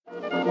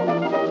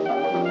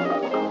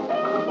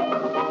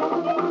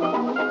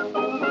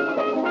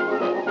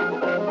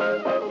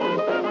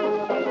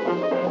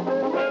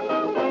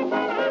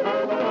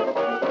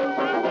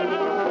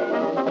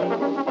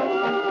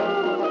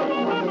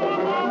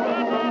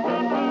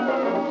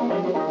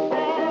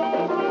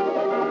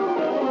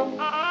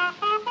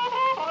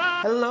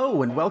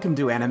Hello and welcome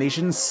to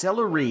Animation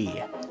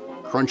Celery.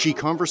 Crunchy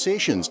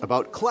conversations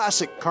about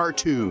classic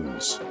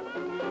cartoons.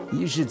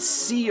 You should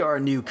see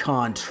our new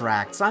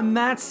contracts. I'm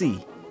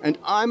Matsy. And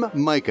I'm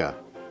Micah.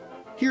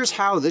 Here's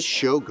how this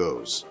show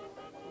goes.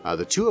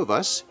 The two of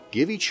us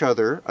give each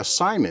other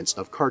assignments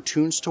of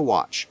cartoons to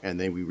watch, and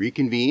then we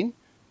reconvene,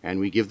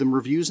 and we give them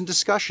reviews and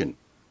discussion.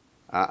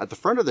 At the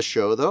front of the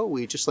show, though,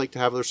 we just like to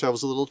have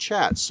ourselves a little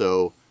chat.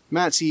 So,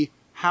 Matsy,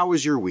 how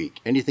was your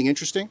week? Anything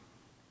interesting?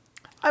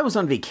 I was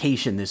on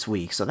vacation this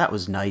week, so that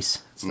was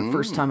nice. It's the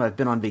first time I've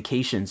been on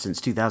vacation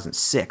since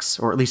 2006,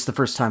 or at least the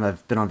first time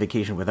I've been on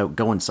vacation without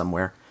going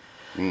somewhere.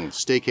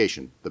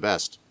 Staycation, the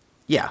best.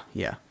 Yeah.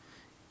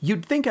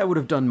 You'd think I would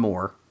have done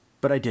more,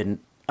 but I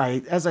didn't.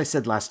 As I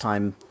said last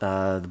time,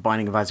 The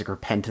Binding of Isaac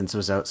Repentance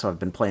was out, so I've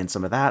been playing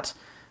some of that,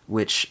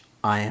 which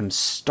I am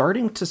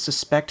starting to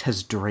suspect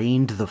has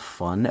drained the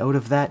fun out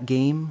of that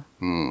game.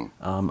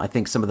 I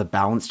think some of the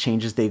balance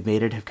changes they've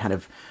made it have kind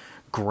of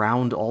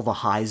ground all the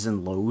highs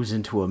and lows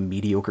into a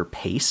mediocre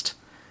paste.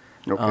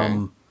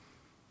 Okay.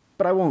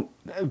 But I won't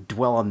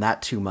dwell on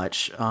that too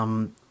much.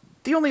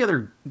 The only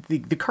other...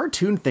 The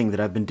cartoon thing that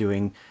I've been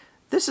doing,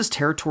 this is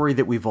territory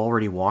that we've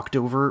already walked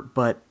over,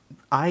 but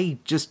I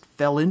just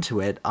fell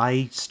into it.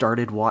 I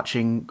started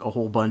watching a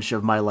whole bunch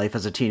of My Life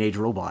as a Teenage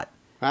Robot.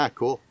 Ah,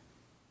 cool.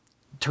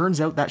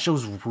 Turns out that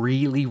show's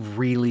really,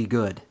 really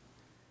good.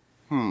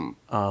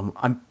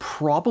 I'm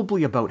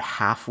probably about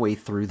halfway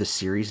through the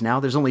series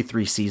now. There's only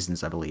 3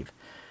 seasons, I believe.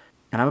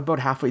 And I'm about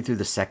halfway through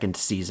the second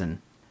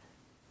season.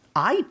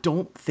 I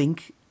don't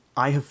think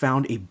I have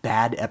found a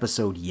bad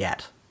episode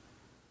yet.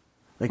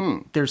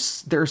 There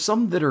are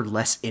some that are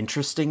less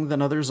interesting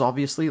than others,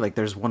 obviously. Like,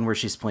 there's one where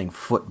she's playing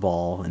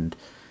football, and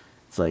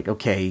it's like,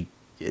 okay,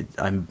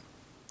 I'm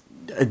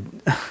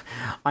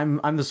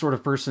the sort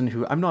of person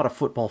who... I'm not a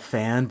football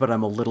fan, but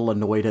I'm a little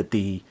annoyed at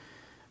the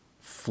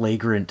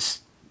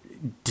flagrant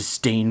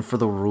disdain for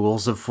the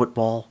rules of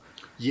football.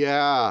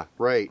 Yeah,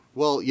 right.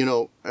 Well,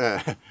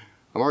 I'm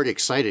already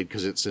excited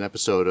because it's an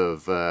episode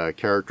of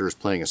characters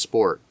playing a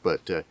sport.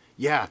 But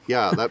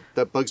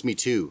that bugs me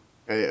too.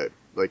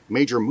 Like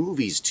major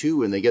movies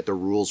too, and they get the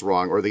rules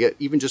wrong, or they get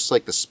even just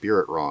like the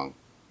spirit wrong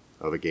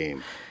of a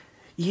game.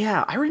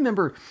 Yeah, I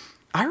remember.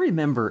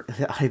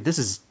 This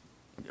is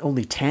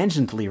only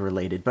tangentially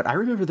related, but I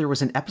remember there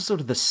was an episode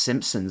of The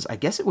Simpsons. I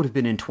guess it would have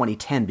been in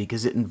 2010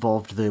 because it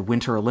involved the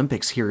Winter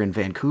Olympics here in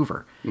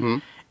Vancouver. Mm-hmm.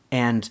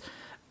 And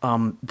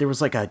there was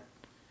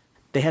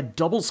they had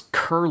doubles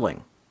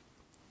curling.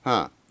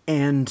 Huh.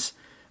 And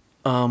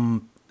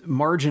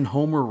Marge and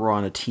Homer were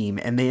on a team,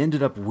 and they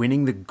ended up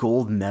winning the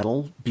gold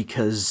medal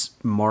because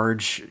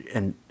Marge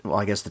and, well,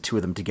 I guess the two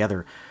of them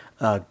together,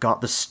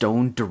 got the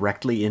stone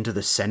directly into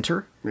the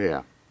center.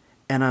 Yeah.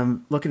 And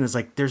I'm looking, it's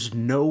like, there's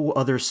no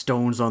other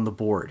stones on the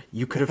board.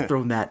 You could have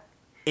thrown that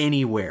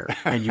anywhere,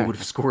 and you would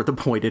have scored the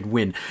point and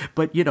win.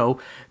 But,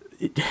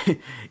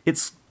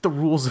 it's the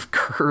rules of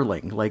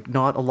curling. Like,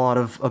 not a lot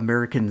of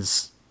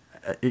Americans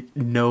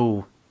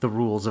know the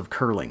rules of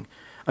curling.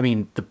 I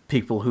mean, the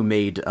people who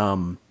made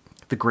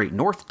The Great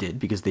North did,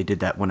 because they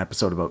did that one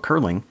episode about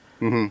curling.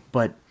 Mm-hmm.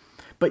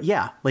 But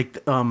yeah,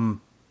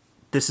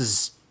 this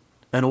is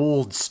an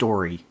old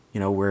story,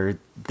 where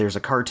there's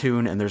a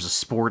cartoon and there's a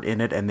sport in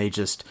it, and they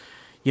just,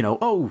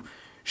 oh,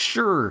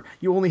 sure,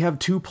 you only have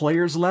 2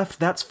 players left,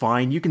 that's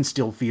fine, you can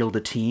still field a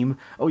team.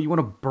 Oh, you want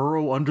to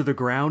burrow under the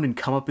ground and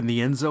come up in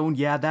the end zone?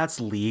 Yeah, that's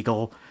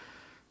legal.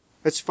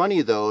 It's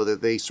funny, though,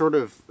 that they sort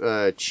of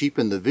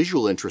cheapen the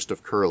visual interest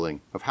of curling,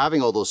 of having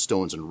all those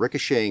stones and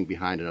ricocheting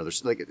behind another.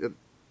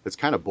 It's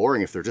kind of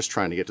boring if they're just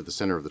trying to get to the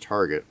center of the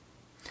target.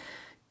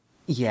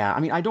 Yeah, I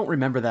mean, I don't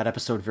remember that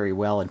episode very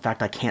well. In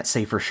fact, I can't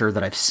say for sure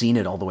that I've seen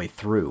it all the way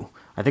through.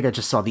 I think I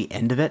just saw the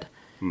end of it,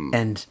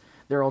 and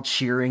they're all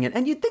cheering.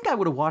 And you'd think I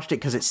would have watched it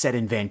because it's set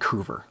in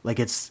Vancouver. Like,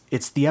 it's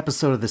the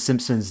episode of The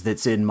Simpsons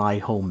that's in my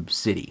home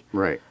city.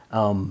 Right.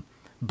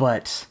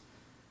 But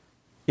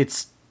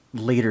it's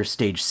later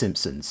stage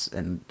Simpsons,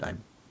 and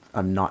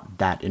I'm not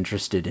that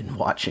interested in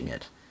watching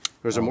it.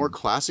 There's a more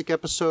classic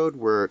episode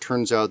where it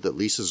turns out that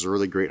Lisa's a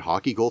really great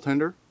hockey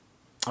goaltender.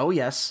 Oh,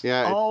 yes.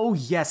 Yeah.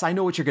 Yes, I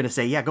know what you're going to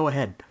say. Yeah, go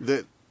ahead.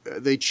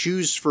 They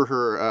choose for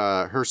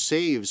her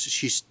saves.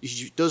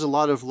 She does a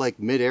lot of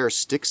mid-air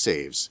stick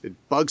saves. It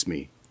bugs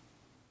me.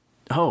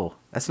 Oh,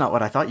 that's not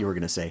what I thought you were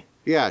going to say.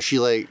 Yeah,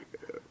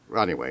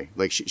 anyway,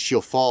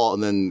 she'll fall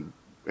and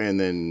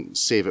then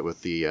save it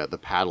with the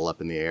paddle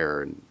up in the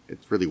air, and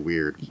it's really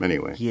weird.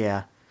 Anyway.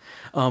 Yeah.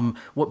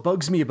 What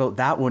bugs me about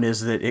that one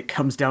is that it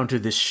comes down to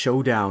this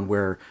showdown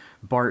where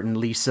Bart and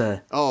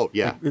Lisa... Oh,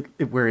 yeah.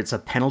 Where it's a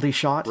penalty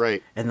shot.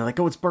 Right. And they're like,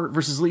 oh, it's Bart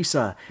versus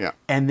Lisa. Yeah.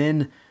 And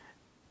then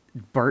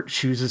Bart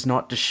chooses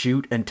not to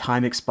shoot and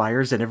time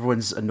expires and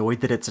everyone's annoyed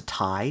that it's a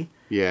tie.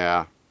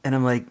 Yeah. And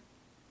I'm like,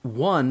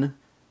 1,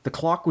 the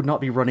clock would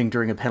not be running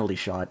during a penalty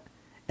shot.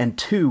 And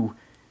 2,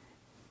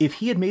 if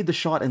he had made the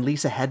shot and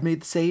Lisa had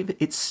made the save,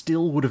 it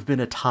still would have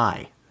been a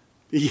tie.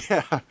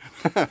 Yeah.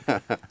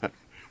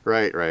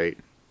 Right.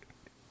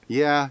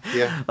 Yeah.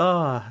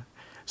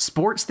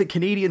 Sports that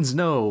Canadians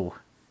know.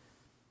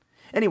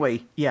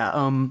 Anyway, yeah,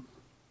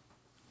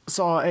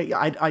 So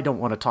I don't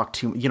want to talk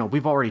too...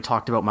 we've already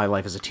talked about My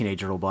Life as a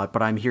Teenage Robot,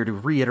 but I'm here to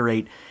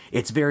reiterate,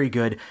 it's very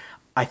good.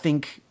 I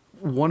think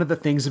one of the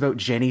things about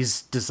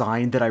Jenny's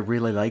design that I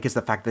really like is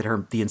the fact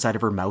that the inside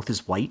of her mouth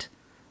is white.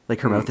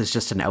 Like, her mouth is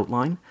just an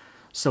outline.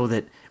 So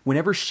that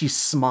whenever she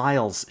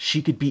smiles,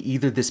 she could be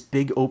either this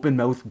big open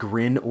mouth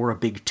grin or a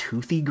big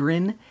toothy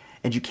grin,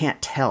 and you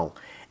can't tell.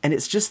 And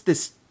it's just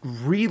this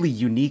really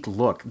unique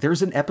look.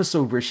 There's an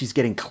episode where she's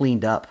getting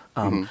cleaned up.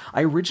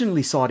 I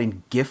originally saw it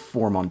in GIF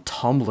form on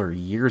Tumblr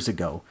years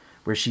ago,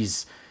 where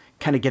she's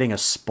kind of getting a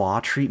spa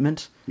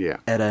treatment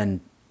at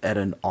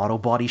an auto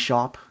body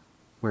shop,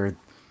 where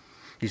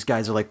these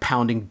guys are like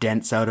pounding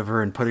dents out of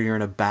her and putting her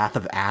in a bath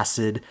of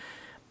acid.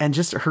 And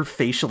just her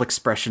facial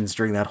expressions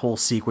during that whole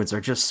sequence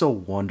are just so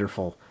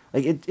wonderful.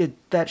 Like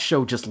that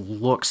show just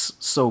looks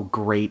so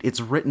great.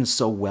 It's written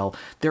so well.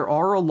 There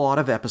are a lot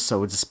of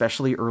episodes,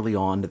 especially early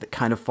on, that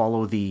kind of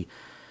follow the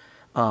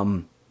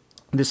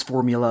this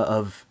formula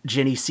of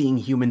Jenny seeing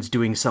humans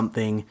doing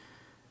something,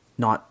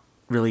 not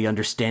really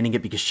understanding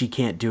it because she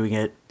can't do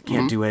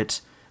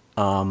it.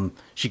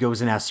 She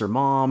goes and asks her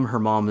mom. Her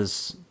mom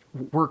has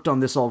worked on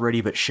this already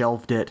but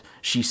shelved it.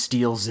 She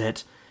steals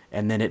it,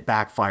 and then it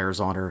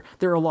backfires on her.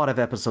 There are a lot of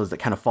episodes that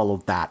kind of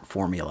follow that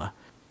formula.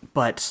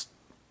 But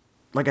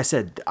like I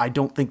said, I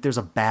don't think there's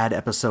a bad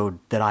episode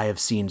that I have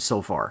seen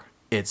so far.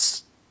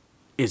 It's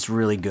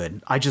really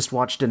good. I just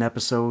watched an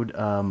episode.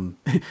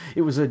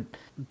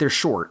 They're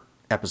short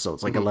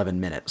episodes, like 11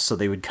 minutes. So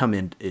they would come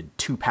in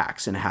 2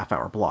 packs in a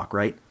half-hour block,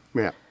 right?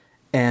 Yeah.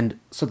 And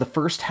so the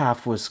first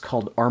half was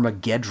called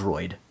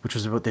Armageddroid, which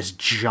was about this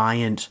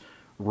giant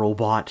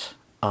robot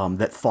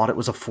that thought it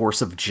was a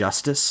force of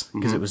justice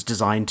because it was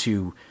designed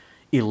to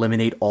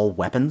eliminate all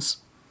weapons.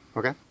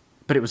 Okay.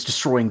 But it was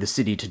destroying the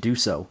city to do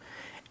so.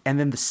 And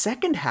then the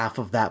second half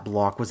of that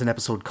block was an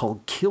episode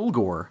called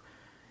Kilgore,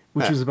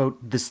 which was about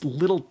this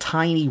little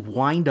tiny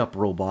wind-up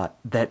robot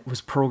that was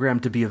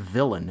programmed to be a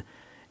villain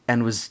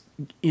and was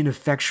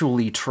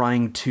ineffectually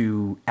trying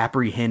to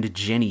apprehend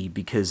Jenny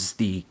because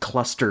the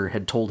cluster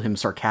had told him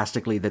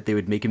sarcastically that they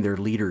would make him their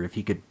leader if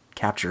he could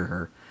capture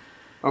her.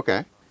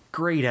 Okay.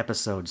 Great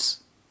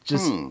episodes.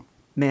 Just,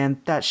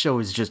 man, that show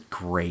is just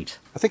great.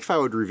 I think if I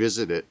would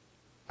revisit it,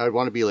 I'd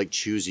want to be like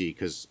choosy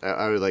because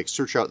I would like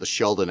search out the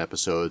Sheldon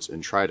episodes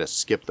and try to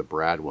skip the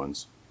Brad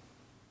ones.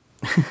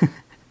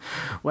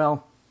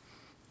 Well,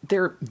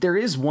 there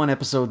is one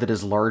episode that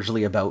is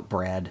largely about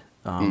Brad,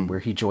 where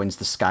he joins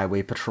the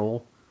Skyway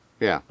Patrol.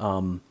 Yeah.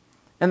 And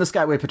the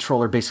Skyway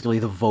Patrol are basically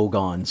the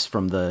Vogons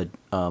from the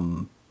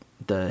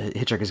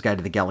Hitchhiker's Guide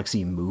to the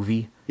Galaxy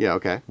movie. Yeah,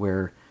 okay.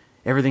 Where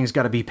everything's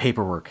got to be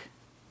paperwork.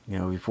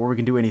 Before we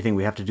can do anything,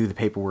 we have to do the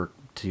paperwork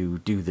to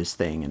do this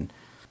thing. And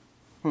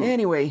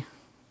anyway,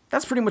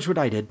 that's pretty much what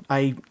I did.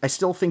 I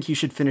still think you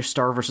should finish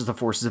Star vs. the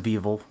Forces of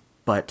Evil,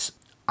 but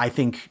I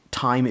think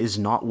time is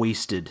not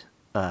wasted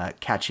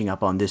catching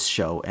up on this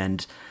show.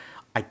 And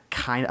I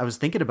was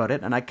thinking about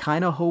it, and I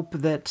kind of hope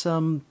that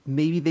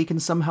maybe they can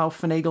somehow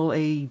finagle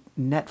a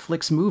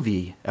Netflix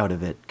movie out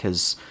of it,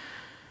 because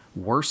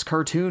worse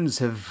cartoons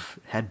have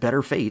had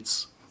better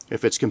fates.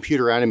 If it's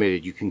computer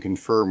animated, you can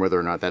confirm whether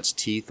or not that's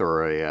teeth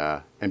or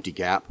a empty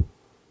gap.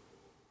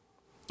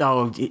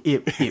 Oh,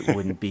 it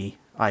wouldn't be.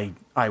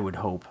 I would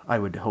hope. I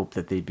would hope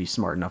that they'd be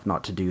smart enough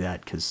not to do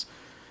that, because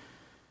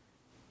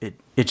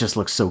it just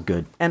looks so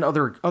good. And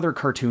other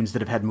cartoons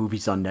that have had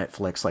movies on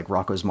Netflix, like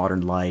Rocko's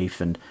Modern Life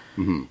and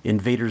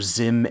Invader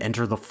Zim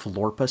Enter the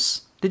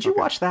Florpus. Did you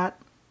watch that?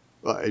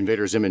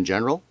 Invader Zim in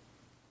general?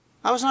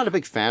 I was not a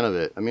big fan of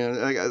it. I mean,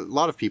 a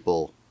lot of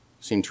people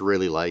seem to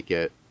really like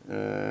it.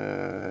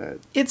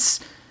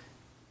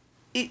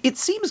 It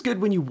seems good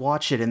when you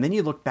watch it, and then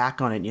you look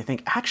back on it and you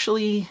think,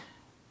 actually,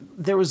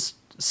 there was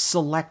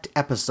select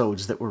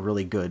episodes that were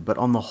really good, but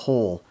on the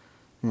whole,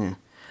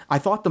 I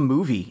thought the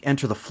movie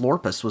Enter the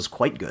Florpus was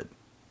quite good.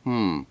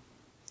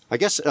 I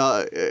guess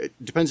it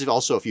depends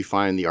if you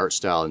find the art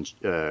style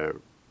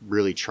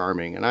really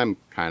charming, and I'm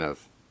kind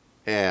of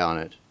on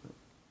it.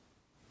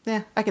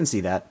 Yeah, I can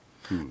see that.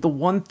 The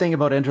one thing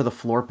about Enter the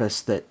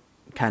Florpus that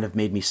kind of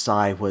made me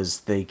sigh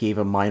was they gave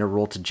a minor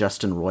role to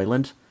Justin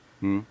Roiland.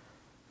 And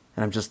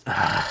I'm just,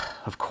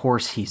 of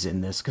course he's in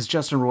this, because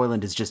Justin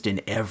Roiland is just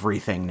in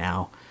everything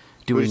now.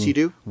 What does he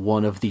do?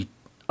 One of the...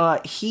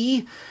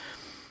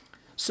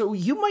 So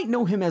you might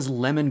know him as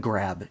Lemon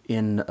Grab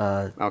in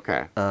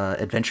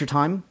Adventure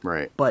Time.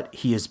 Right. But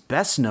he is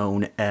best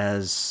known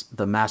as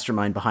the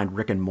mastermind behind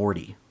Rick and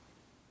Morty.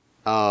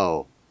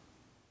 Oh.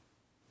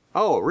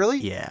 Oh, really?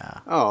 Yeah.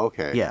 Oh,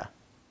 okay. Yeah.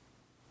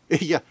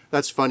 Yeah,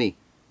 that's funny.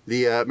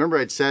 Remember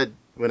I'd said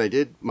when I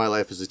did My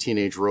Life as a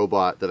Teenage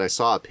Robot that I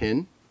saw a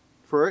pin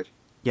for it?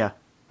 Yeah.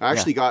 I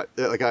actually got,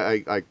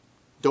 I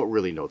don't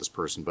really know this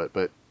person,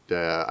 but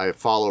I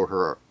follow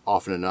her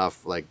often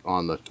enough, like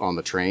on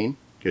the train,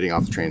 getting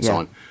off the train and so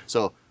on.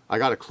 So I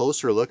got a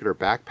closer look at her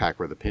backpack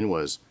where the pin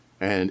was,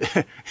 and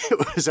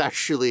it was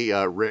actually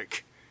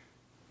Rick,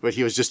 but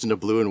he was just in a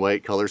blue and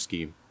white color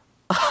scheme.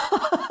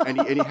 and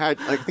he had,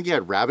 I think he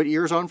had rabbit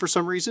ears on for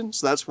some reason,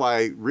 so that's why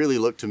it really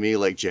looked to me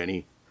like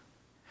Jenny.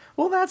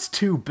 Well, that's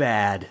too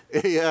bad.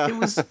 Yeah.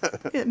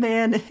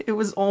 It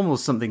was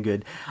almost something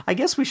good. I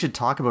guess we should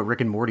talk about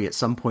Rick and Morty at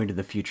some point in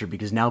the future,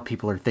 because now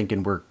people are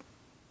thinking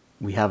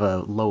we have a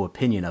low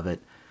opinion of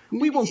it.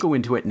 We won't go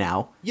into it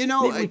now. You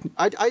know,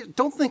 I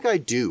don't think I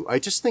do. I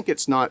just think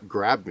it's not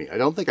grabbed me. I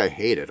don't think I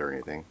hate it or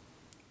anything.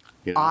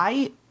 You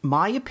know?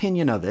 My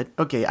opinion of it,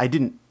 okay,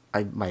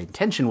 my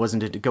intention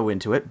wasn't to go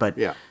into it, but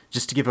Yeah.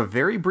 just to give a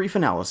very brief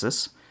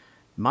analysis,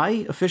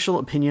 my official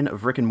opinion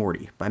of Rick and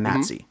Morty by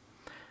Matsy.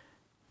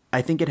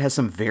 I think it has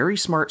some very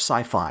smart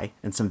sci-fi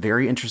and some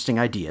very interesting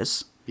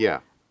ideas.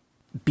 Yeah.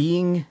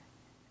 Being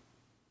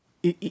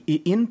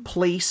in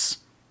place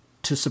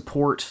to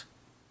support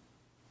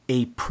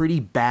a pretty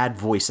bad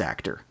voice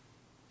actor.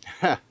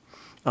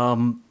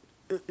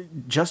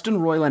 Justin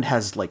Roiland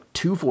has like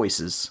 2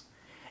 voices,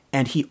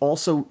 and he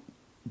also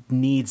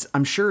needs,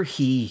 I'm sure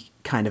he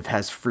kind of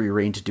has free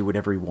reign to do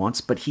whatever he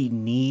wants, but he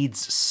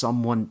needs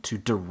someone to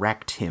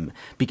direct him,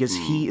 because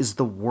he is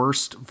the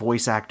worst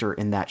voice actor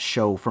in that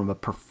show from a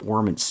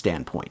performance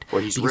standpoint.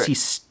 Well, he's because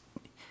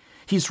Rick.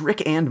 He's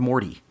Rick and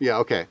Morty. Yeah,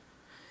 okay.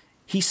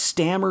 He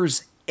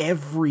stammers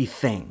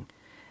everything.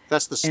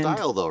 That's the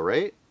style, though,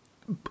 right?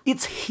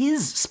 It's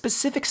his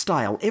specific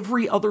style.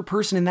 Every other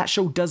person in that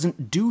show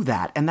doesn't do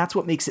that, and that's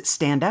what makes it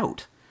stand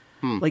out.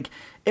 Like,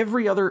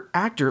 every other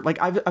actor, like,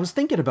 I was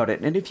thinking about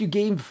it, and if you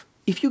gave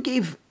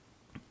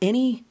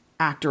any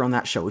actor on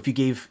that show, if you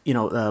gave,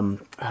 I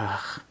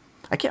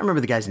can't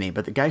remember the guy's name,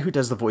 but the guy who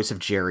does the voice of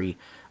Jerry,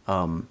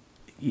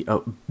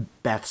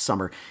 Beth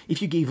Summer,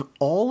 if you gave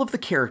all of the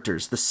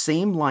characters the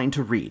same line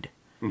to read,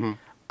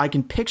 I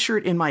can picture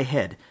it in my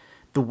head,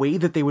 the way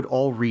that they would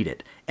all read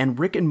it, and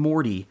Rick and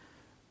Morty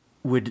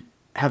would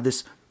have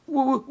this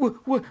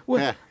what?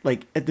 Yeah.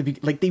 Like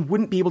they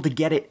wouldn't be able to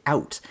get it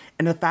out.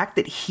 And the fact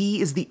that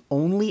he is the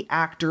only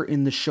actor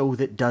in the show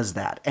that does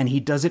that, and he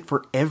does it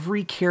for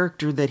every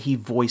character that he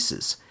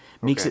voices,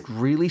 makes it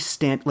really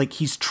stand like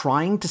he's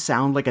trying to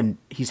sound like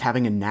he's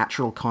having a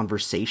natural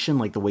conversation,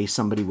 like the way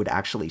somebody would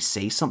actually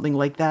say something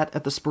like that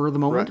at the spur of the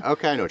moment. Right.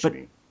 Okay, I know what you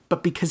mean.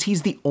 But because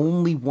he's the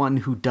only one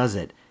who does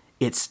it,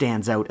 it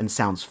stands out and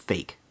sounds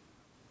fake.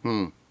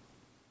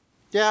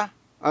 Yeah.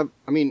 I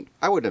mean,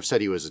 I wouldn't have said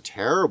he was a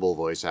terrible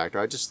voice actor.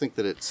 I just think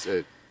that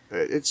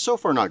it's so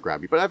far not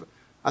grabbed me. But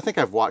I think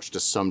I've watched a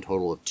sum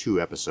total of 2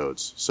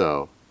 episodes.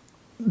 So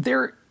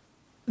there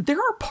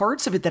are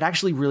parts of it that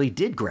actually really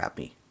did grab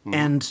me.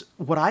 And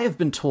what I have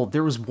been told,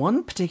 there was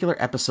one particular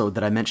episode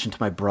that I mentioned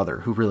to my brother,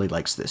 who really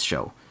likes this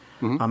show.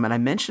 And I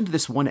mentioned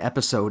this one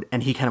episode,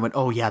 and he kind of went,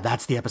 "Oh yeah,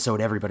 that's the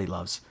episode everybody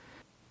loves."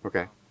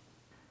 okay.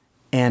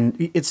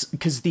 And it's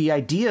because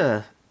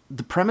the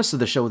premise of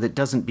the show that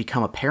doesn't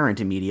become apparent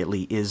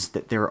immediately is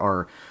that there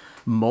are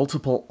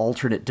multiple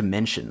alternate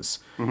dimensions,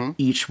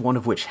 each one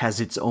of which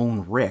has its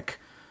own Rick,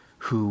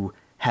 who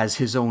has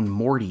his own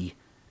Morty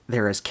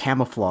there as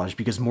camouflage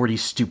because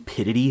Morty's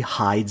stupidity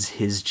hides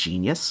his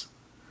genius.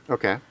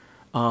 Okay.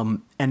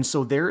 And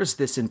so there is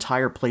this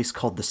entire place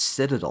called the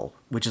Citadel,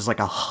 which is like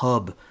a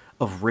hub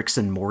of Ricks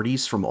and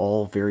Mortys from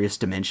all various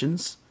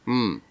dimensions.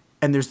 And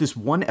there's this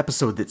one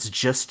episode that's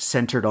just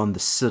centered on the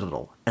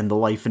Citadel and the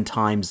life and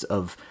times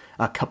of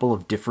a couple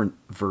of different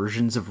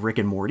versions of Rick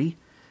and Morty.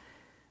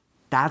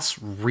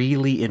 That's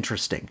really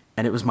interesting.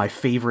 And it was my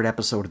favorite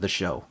episode of the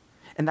show.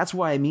 And that's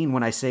why I mean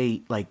when I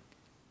say, like,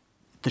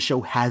 the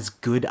show has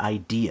good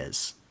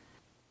ideas.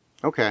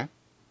 Okay.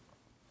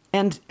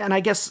 And I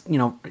guess,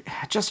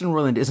 Justin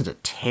Roiland isn't a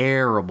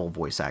terrible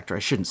voice actor. I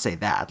shouldn't say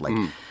that.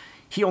 Like,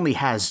 he only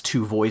has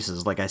 2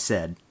 voices, like I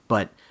said.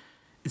 But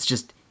it's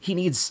just,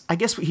 I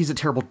guess he's a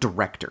terrible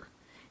director.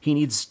 He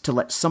needs to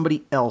let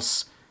somebody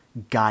else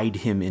guide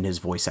him in his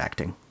voice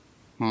acting.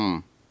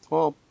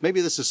 Well,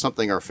 maybe this is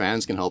something our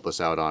fans can help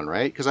us out on,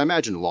 right? Because I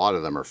imagine a lot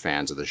of them are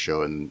fans of the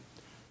show, and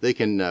they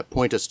can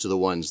point us to the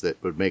ones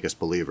that would make us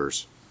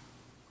believers.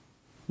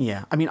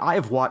 Yeah. I mean, I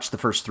have watched the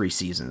first 3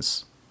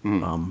 seasons.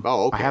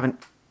 Oh, okay.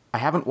 I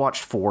haven't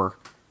watched 4.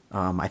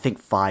 I think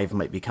 5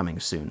 might be coming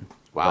soon.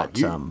 Wow,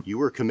 But, you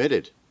were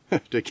committed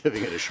to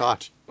giving it a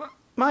shot.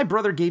 My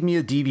brother gave me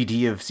a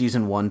DVD of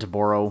season 1 to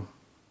borrow,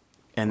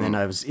 and then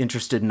I was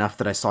interested enough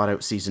that I sought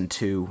out season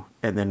 2.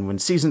 And then when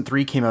season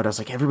 3 came out, I was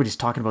like, everybody's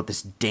talking about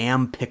this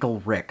damn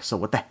Pickle Rick. So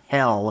what the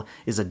hell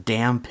is a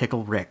damn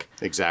Pickle Rick?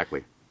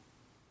 Exactly.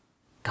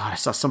 God, I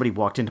saw somebody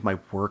walked into my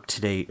work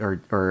today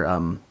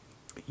or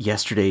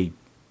yesterday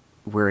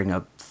wearing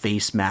a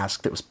face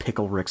mask that was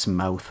Pickle Rick's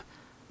mouth.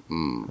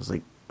 I was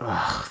like,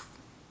 ugh.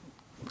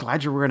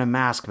 Glad you're wearing a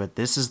mask, but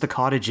this is the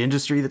cottage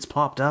industry that's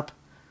popped up.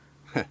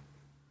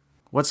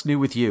 What's new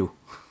with you?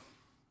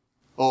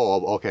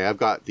 Oh, okay. I've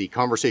got the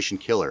conversation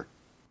killer.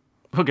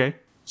 Okay.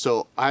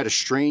 So I had a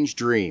strange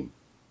dream.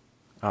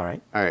 All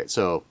right. All right.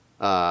 So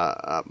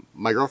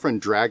my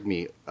girlfriend dragged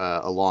me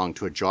along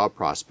to a job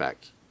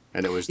prospect,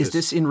 and it was. Is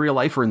this in real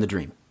life or in the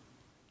dream?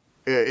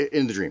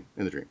 In the dream.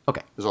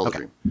 Okay. It was all okay.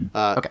 the dream.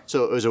 Okay.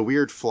 So it was a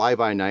weird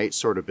fly-by-night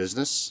sort of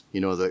business.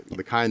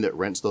 The kind that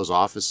rents those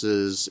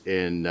offices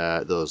in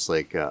those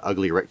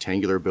ugly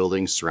rectangular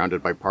buildings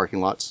surrounded by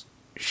parking lots.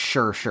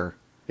 Sure.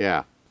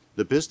 Yeah.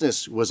 The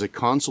business was a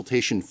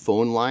consultation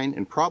phone line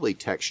and probably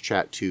text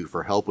chat too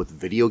for help with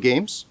video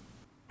games.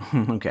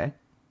 Okay.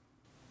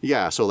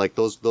 Yeah, so like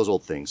those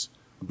old things.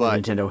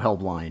 But Nintendo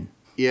Helpline.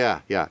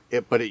 yeah.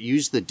 But it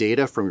used the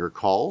data from your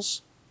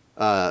calls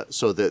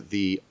so that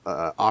the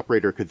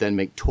operator could then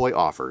make toy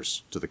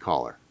offers to the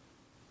caller.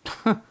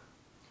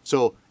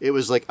 So it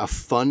was like a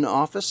fun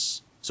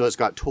office. So it's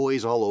got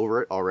toys all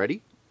over it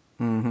already.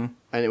 Mm-hmm.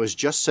 And it was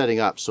just setting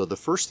up. So the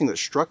first thing that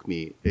struck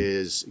me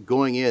is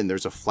going in,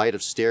 there's a flight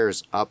of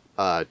stairs up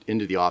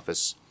into the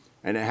office.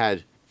 And it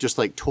had just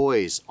like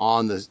toys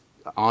on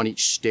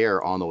each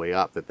stair on the way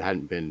up that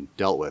hadn't been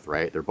dealt with,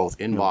 right? They're both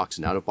in box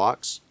and out of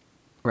box.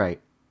 Right.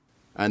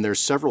 And there's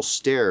several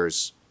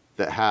stairs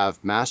that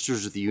have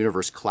Masters of the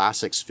Universe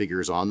Classics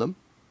figures on them.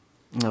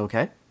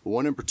 Okay.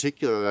 One in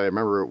particular that I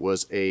remember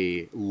was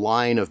a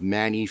line of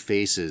Manny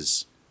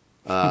faces,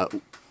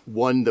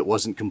 one that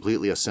wasn't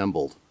completely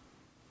assembled.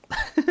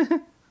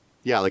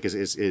 Yeah, like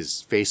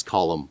his face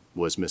column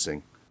was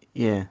missing.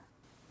 Yeah.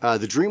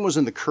 The dream was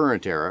in the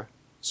current era,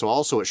 so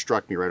also it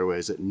struck me right away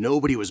is that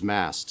nobody was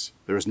masked.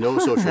 There was no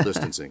social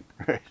distancing.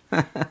 Right?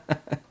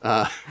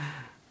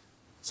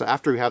 So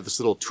after we have this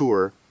little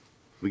tour,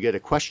 we get a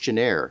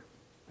questionnaire,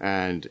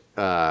 and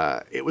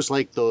it was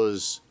like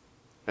those.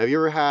 Have you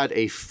ever had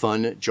a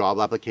fun job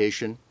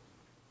application?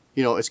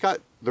 You know, it's got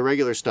the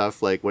regular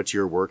stuff like what's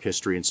your work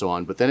history and so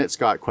on, but then it's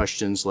got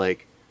questions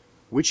like,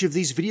 which of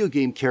these video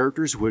game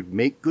characters would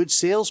make good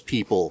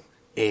salespeople?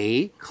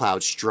 A,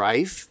 Cloud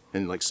Strife,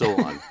 and like so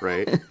on,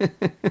 right?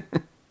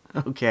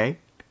 Okay.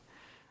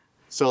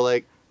 So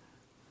like,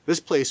 this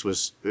place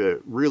was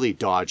really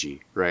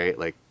dodgy, right?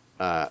 Like,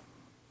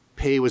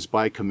 pay was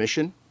by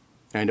commission,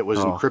 and it was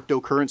in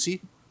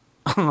cryptocurrency.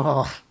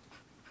 Oh.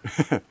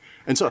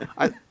 And so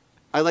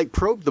I like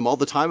probed them all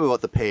the time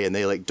about the pay, and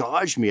they like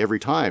dodged me every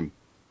time.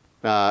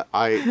 You're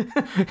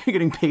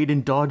getting paid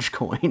in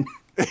Dogecoin.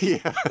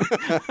 Yeah.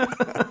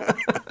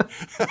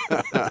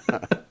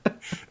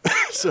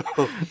 So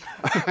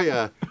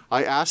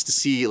I asked to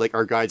see like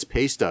our guide's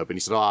pay stub, and he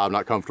said, "Oh, I'm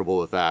not comfortable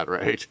with that,"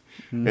 right?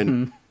 Mm-hmm.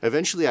 And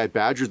eventually, I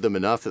badgered them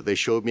enough that they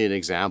showed me an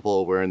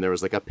example wherein there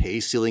was like a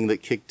pay ceiling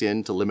that kicked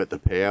in to limit the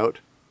payout.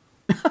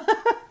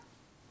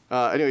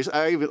 Anyways,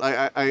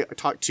 I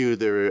talked to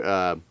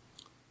the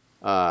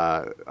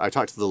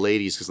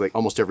ladies because like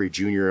almost every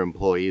junior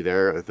employee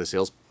there, the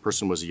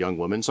salesperson was a young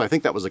woman. So I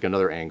think that was like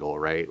another angle,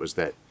 right? Was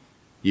that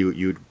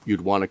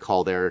you'd want to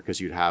call there because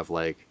you'd have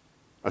like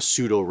a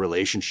pseudo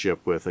relationship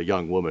with a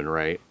young woman,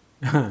 right?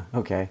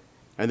 Okay.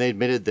 And they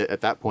admitted that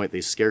at that point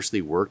they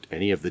scarcely worked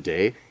any of the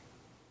day.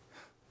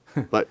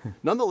 But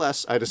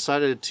nonetheless, I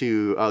decided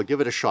to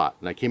give it a shot,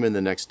 and I came in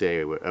the next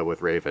day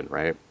with Raven,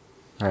 right?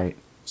 Right.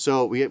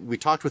 So we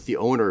talked with the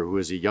owner, who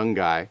was a young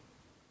guy,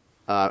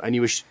 and he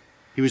was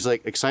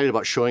like excited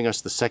about showing us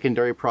the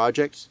secondary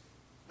project.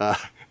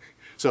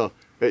 So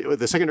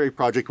the secondary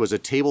project was a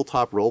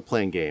tabletop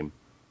role-playing game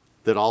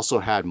that also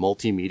had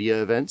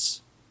multimedia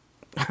events.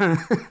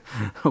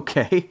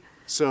 Okay.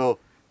 So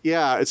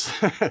yeah, it's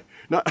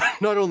not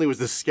only was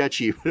this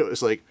sketchy, but it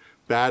was like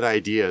bad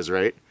ideas,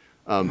 right?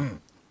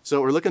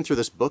 So we're looking through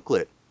this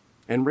booklet,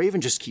 and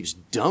Raven just keeps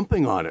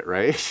dumping on it,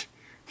 right?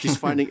 She's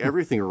finding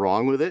everything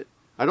wrong with it.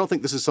 I don't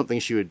think this is something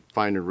she would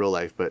find in real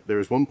life, but there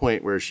was one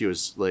point where she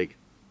was like,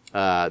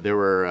 there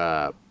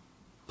were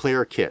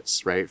player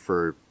kits, right,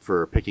 for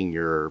picking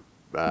your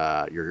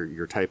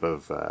type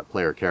of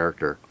player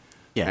character.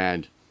 Yeah.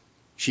 And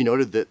she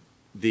noted that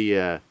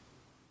the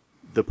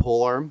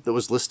polearm that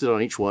was listed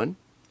on each one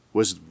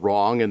was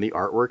wrong in the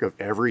artwork of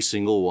every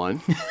single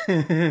one.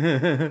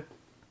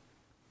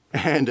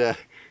 And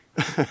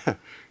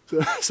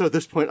so at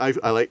this point,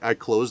 I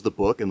closed the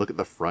book and look at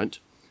the front,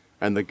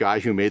 and the guy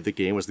who made the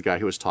game was the guy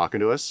who was talking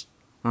to us.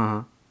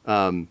 Uh-huh.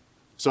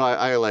 So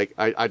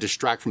I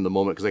distract from the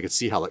moment because I could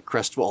see how like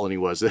crestfallen he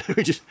was.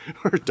 We just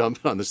were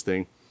dumping on this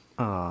thing.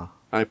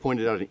 I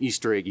pointed out an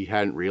Easter egg he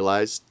hadn't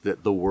realized,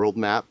 that the world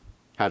map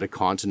had a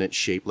continent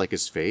shaped like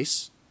his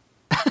face.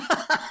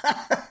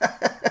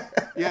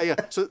 Yeah.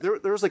 So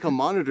there was like a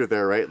monitor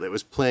there, right, that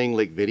was playing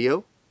like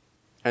video,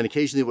 and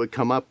occasionally what would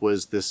come up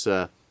was this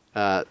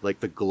like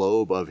the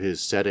globe of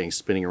his settings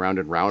spinning around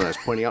and round. And I was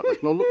pointing out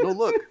like, no,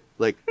 look,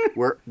 like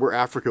where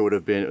Africa would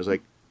have been. It was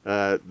like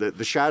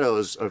the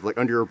shadows of like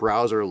under your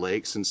brows are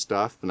lakes and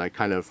stuff, and I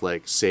kind of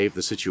like saved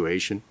the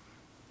situation.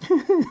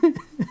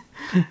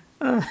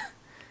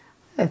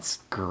 That's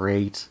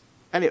great.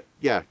 And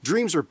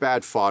dreams are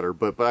bad fodder,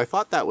 but I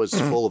thought that was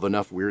full of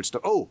enough weird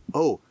stuff. Oh,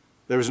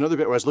 there was another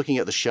bit where I was looking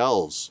at the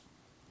shelves,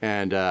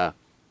 and of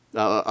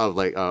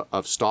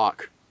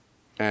stock,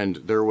 and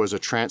there was a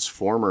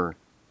transformer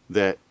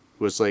that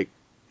was like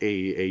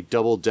a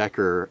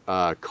double-decker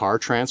car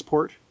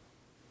transport.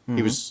 Mm-hmm.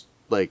 He was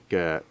like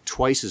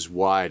twice as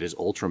wide as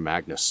Ultra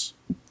Magnus.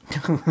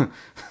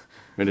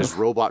 And his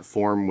robot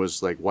form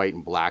was like white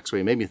and black, so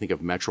he made me think of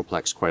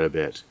Metroplex quite a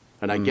bit.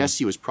 And I guess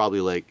he was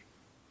probably like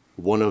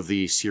one of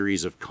the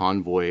series of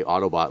convoy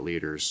Autobot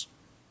leaders.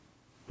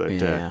 But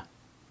Yeah.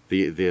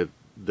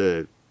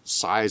 The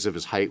size of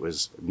his height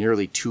was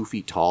nearly 2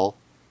 feet tall.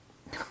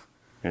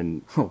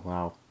 And Oh,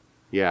 wow.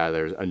 yeah,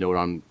 there's a note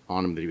on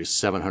him that he was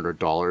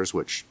 $700,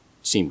 which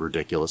seemed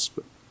ridiculous.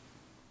 But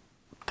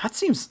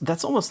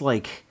That's almost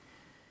like,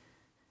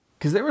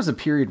 because there was a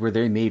period where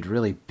they made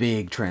really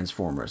big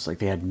Transformers. Like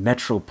they had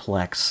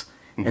Metroplex,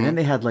 and then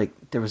they had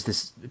there was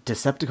this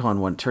Decepticon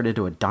one turned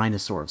into a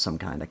dinosaur of some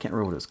kind. I can't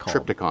remember what it was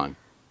called. Triptychon.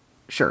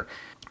 Sure.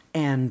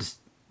 And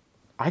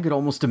I could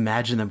almost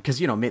imagine them, because,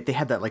 they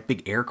had that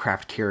big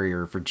aircraft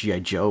carrier for G.I.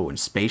 Joe and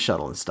Space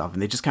Shuttle and stuff,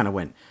 and they just kind of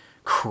went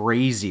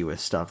crazy with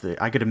stuff.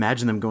 I could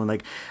imagine them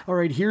going all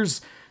right,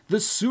 here's the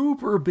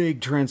super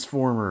big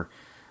Transformer.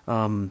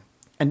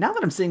 And now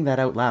that I'm saying that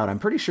out loud, I'm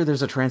pretty sure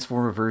there's a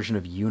Transformer version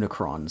of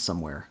Unicron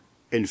somewhere.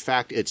 In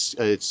fact,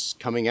 it's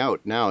coming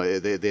out now.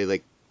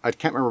 They I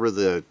can't remember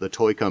the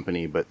toy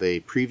company, but they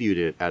previewed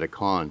it at a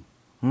con.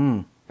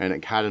 And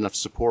it had enough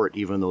support,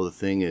 even though the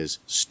thing is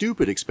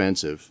stupid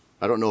expensive.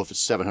 I don't know if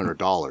it's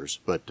 $700,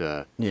 but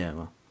Yeah,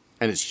 well.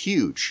 And it's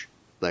huge.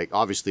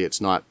 Obviously,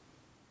 it's not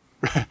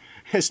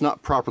it's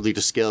not properly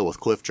to scale with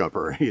Cliff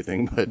Jumper or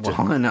anything. But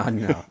Well,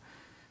 no.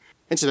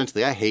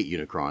 incidentally, I hate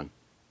Unicron.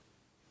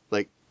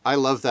 I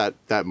love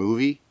that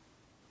movie,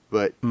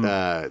 but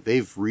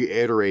they've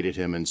reiterated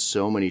him in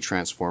so many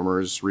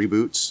Transformers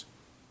reboots.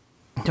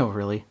 No,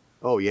 really?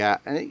 Oh yeah,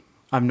 and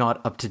I'm not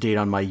up to date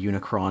on my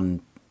Unicron.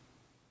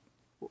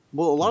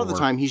 well, a lot of the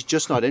time he's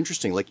just not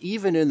interesting.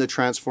 Even in the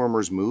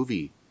Transformers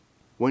movie,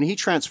 when he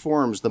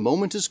transforms, the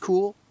moment is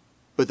cool,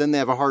 but then they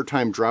have a hard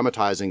time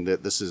dramatizing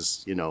that this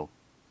is,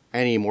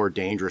 any more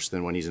dangerous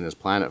than when he's in his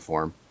planet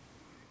form.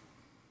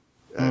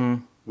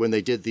 When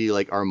they did the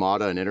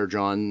Armada and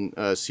Energon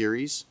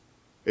series,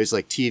 it's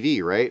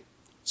TV, right?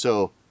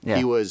 So Yeah.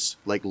 he was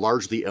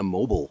largely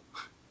immobile,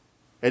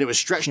 and it was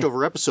stretched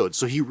over episodes.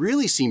 So he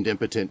really seemed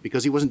impotent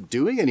because he wasn't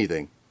doing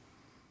anything.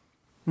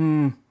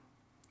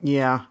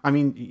 Yeah, I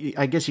mean,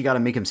 I guess you got to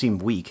make him seem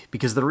weak,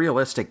 because the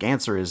realistic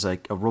answer is a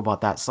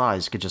robot that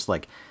size could just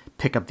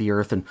pick up the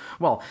Earth and,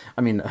 well,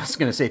 I mean, I was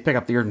going to say pick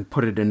up the Earth and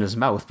put it in his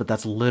mouth, but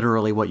that's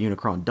literally what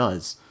Unicron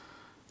does.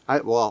 I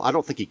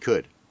don't think he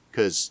could,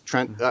 because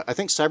I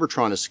think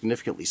Cybertron is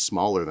significantly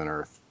smaller than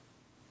Earth.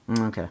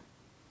 Okay.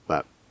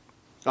 But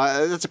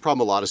that's a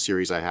problem a lot of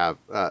series I have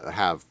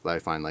that I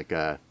find,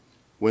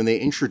 when they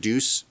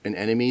introduce an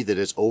enemy that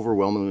is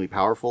overwhelmingly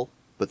powerful,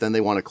 but then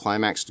they want a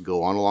climax to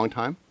go on a long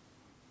time.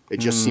 It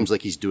just seems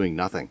like he's doing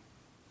nothing,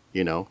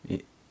 Yeah.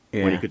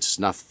 when he could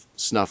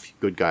snuff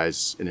good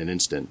guys in an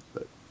instant.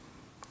 But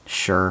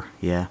Sure,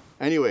 yeah.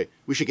 anyway,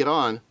 we should get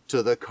on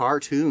to the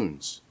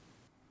cartoons.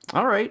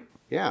 All right.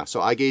 Yeah,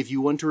 so I gave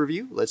you one to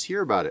review. Let's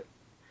hear about it.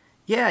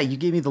 Yeah, you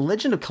gave me The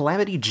Legend of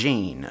Calamity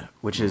Jane,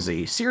 which is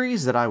a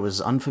series that I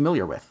was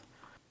unfamiliar with.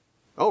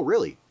 Oh,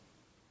 really?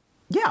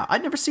 Yeah,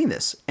 I'd never seen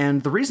this,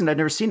 and the reason I'd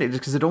never seen it is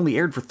because it only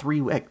aired for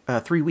 3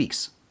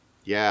 weeks.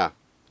 Yeah,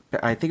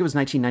 I think it was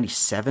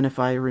 1997, if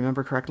I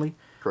remember correctly,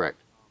 correct.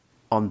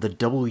 on the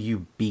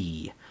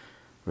WB,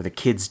 or the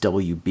Kids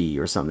WB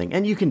or something.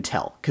 And you can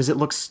tell, because it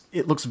looks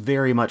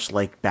very much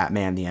like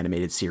Batman the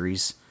Animated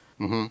Series.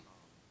 Mm-hmm.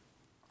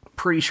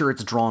 Pretty sure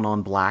it's drawn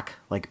on black,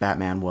 like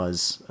Batman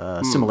was.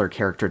 Similar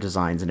character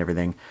designs and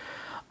everything.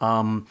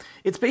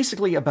 It's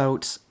basically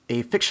about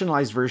a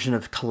fictionalized version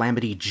of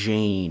Calamity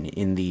Jane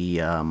in the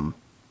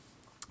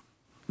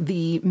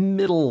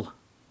middle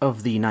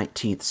of the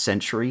 19th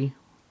century,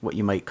 what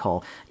you might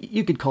call,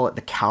 you could call it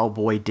the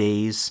cowboy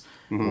days,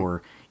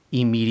 or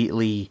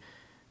immediately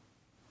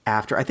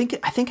after. I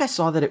think I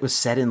saw that it was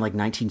set in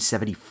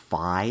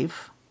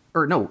 1975.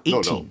 Or no,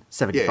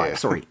 1875. No. Yeah.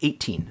 Sorry,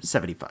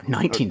 1875.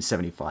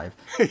 1975.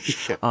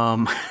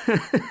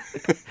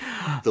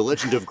 The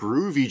Legend of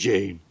Groovy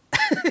Jane.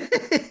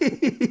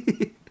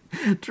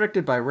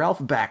 Directed by Ralph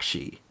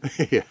Bakshi.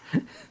 Yeah.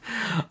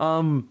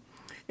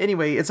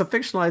 Anyway, it's a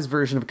fictionalized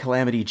version of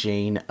Calamity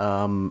Jane,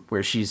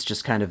 where she's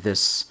just kind of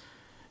this...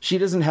 She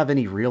doesn't have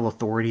any real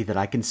authority that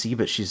I can see,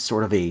 but she's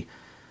sort of a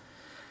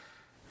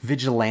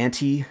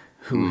vigilante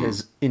who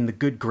is in the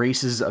good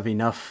graces of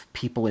enough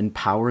people in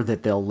power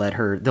that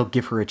they'll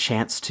give her a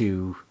chance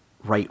to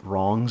right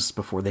wrongs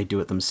before they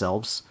do it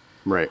themselves.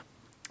 Right.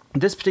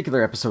 This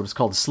particular episode is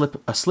called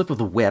A Slip of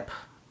the Whip,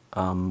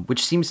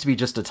 which seems to be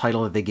just a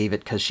title that they gave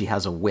it because she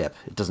has a whip.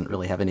 It doesn't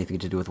really have anything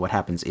to do with what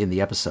happens in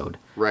the episode.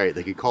 Right.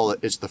 They could call it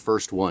It's the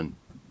First One.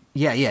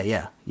 Yeah.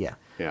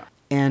 Yeah.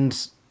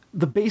 And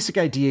the basic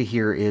idea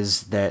here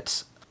is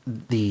that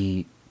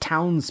the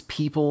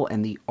townspeople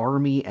and the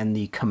army and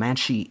the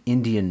Comanche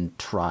Indian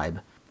tribe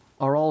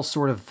are all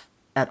sort of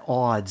at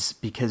odds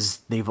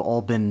because they've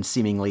all been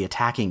seemingly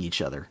attacking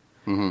each other.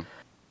 Mm-hmm.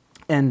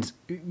 And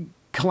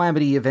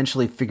Calamity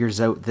eventually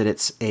figures out that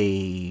it's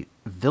a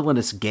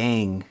villainous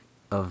gang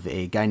of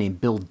a guy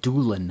named Bill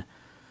Doolin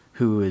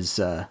who has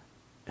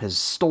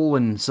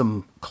stolen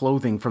some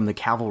clothing from the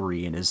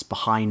cavalry and is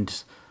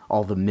behind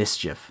all the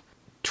mischief.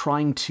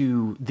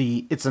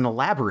 It's an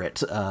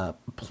elaborate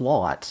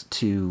plot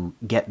to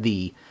get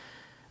the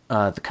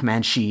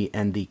Comanche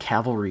and the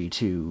cavalry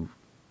to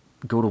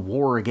go to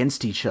war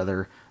against each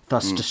other,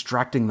 thus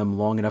distracting them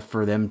long enough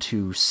for them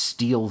to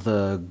steal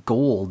the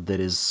gold that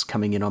is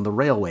coming in on the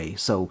railway.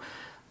 So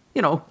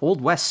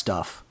Old West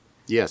stuff.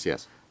 Yes,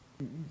 yes.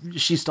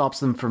 She stops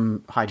them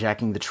from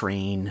hijacking the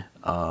train.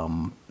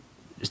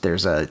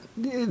 There's, I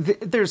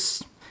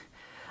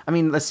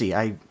mean, let's see.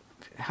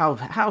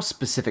 How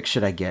specific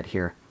should I get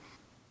here?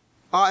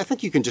 I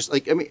think you can just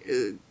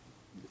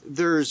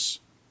there's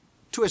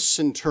twists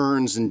and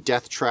turns and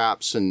death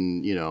traps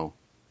and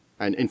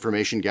and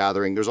information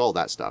gathering. There's all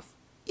that stuff.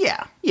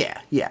 Yeah.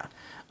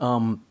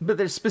 But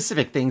there's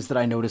specific things that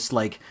I noticed.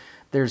 Like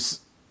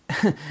there's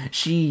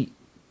she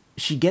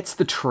gets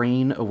the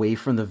train away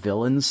from the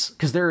villains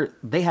because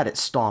they had it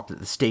stopped at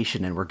the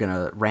station and were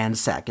gonna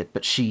ransack it,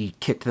 but she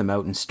kicked them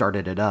out and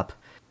started it up.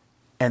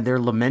 And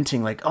they're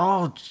lamenting like,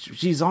 "Oh,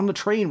 she's on the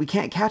train. We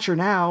can't catch her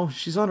now.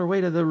 She's on her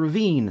way to the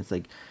ravine." It's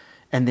like,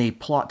 and they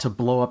plot to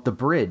blow up the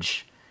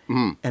bridge.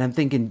 Mm. And I'm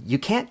thinking, you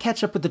can't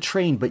catch up with the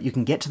train, but you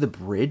can get to the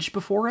bridge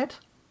before it.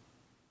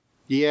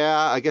 Yeah,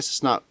 I guess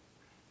it's not.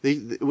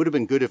 It would have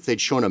been good if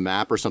they'd shown a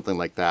map or something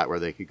like that, where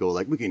they could go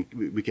like, we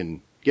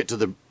can get to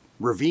the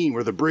ravine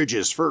where the bridge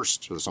is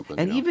first, or something.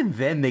 And even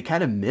then, they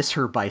kind of miss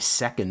her by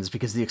seconds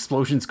because the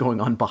explosion's going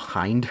on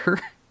behind her.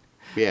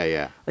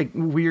 Yeah. Like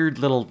weird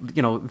little,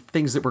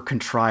 things that were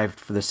contrived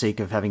for the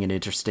sake of having an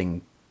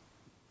interesting,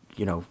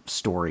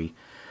 story.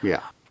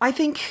 Yeah. I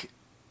think,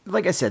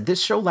 like I said,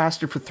 this show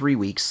lasted for 3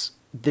 weeks.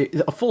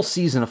 A full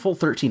season, a full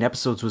 13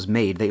 episodes was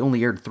made. They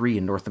only aired 3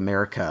 in North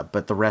America,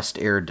 but the rest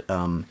aired,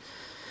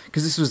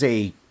 because this was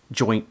a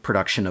joint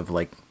production of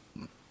like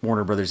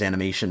Warner Brothers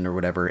Animation or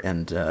whatever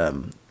and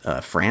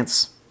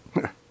France.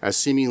 As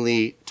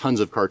seemingly tons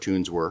of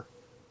cartoons were.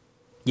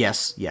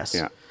 Yes.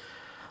 Yeah.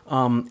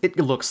 It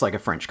looks like a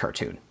French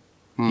cartoon.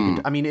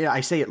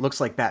 I say it looks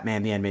like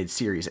Batman the Animated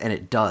Series, and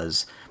it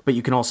does, but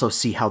you can also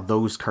see how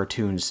those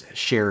cartoons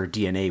share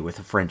DNA with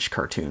the French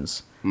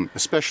cartoons.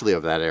 Especially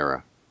of that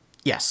era.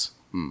 Yes.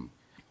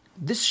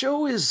 This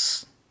show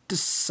is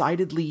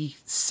decidedly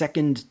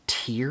second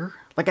tier.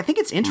 Like, I think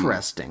it's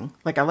interesting.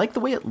 Like, I like the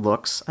way it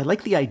looks. I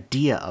like the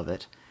idea of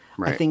it.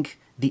 Right. I think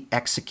the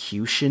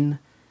execution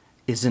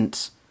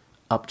isn't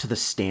up to the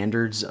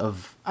standards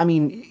of... I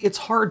mean, it's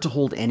hard to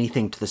hold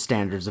anything to the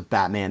standards of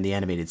Batman the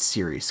Animated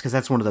Series, because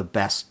that's one of the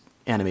best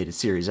animated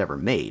series ever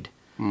made.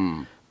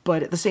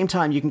 But at the same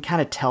time, you can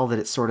kind of tell that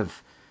it's sort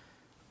of,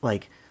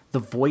 like, the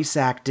voice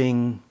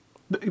acting...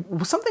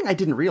 Something I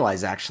didn't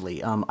realize,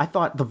 actually. I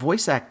thought the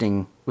voice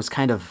acting was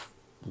kind of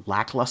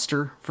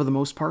lackluster for the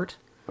most part.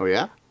 Oh,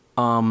 yeah?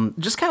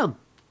 Just kind of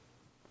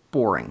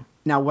boring.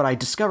 Now, what I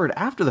discovered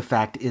after the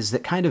fact is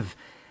that kind of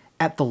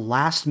at the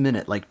last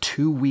minute, like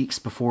 2 weeks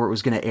before it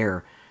was going to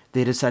air,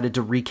 they decided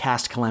to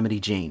recast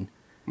Calamity Jane.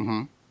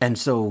 Mm-hmm. And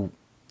so,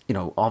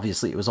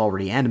 obviously it was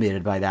already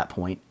animated by that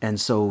point. And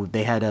so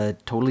they had a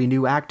totally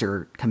new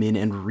actor come in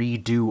and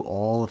redo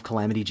all of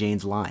Calamity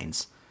Jane's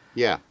lines.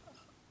 Yeah.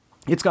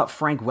 It's got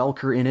Frank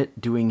Welker in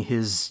it doing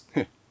his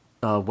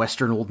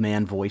Western old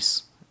man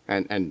voice.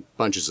 And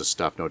bunches of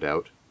stuff, no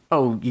doubt.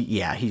 Oh,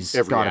 yeah, he's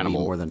got to be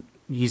more than...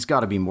 He's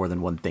got to be more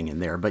than one thing in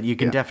there, but you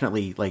can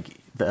definitely, like,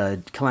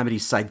 the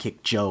Calamity's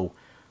sidekick, Joe,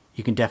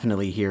 you can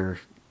definitely hear,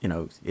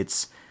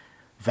 it's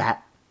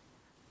that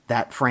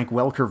Frank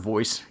Welker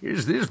voice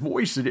is this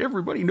voice that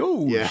everybody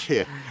knows.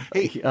 Yeah.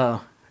 Hey, yeah.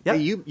 Hey,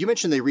 you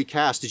mentioned they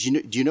recast.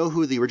 Do you know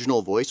who the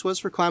original voice was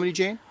for Calamity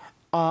Jane?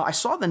 I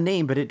saw the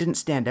name, but it didn't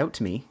stand out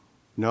to me.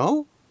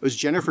 No? It was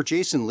Jennifer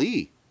Jason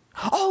Leigh.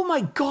 Oh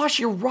my gosh,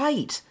 you're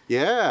right.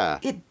 Yeah.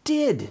 It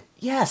did.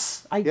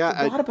 Yes. I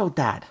forgot about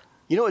that.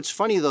 It's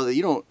funny, though,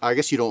 that I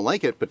guess you don't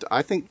like it, but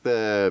I think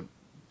the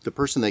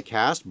person they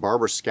cast,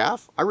 Barbara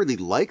Scaff, I really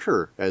like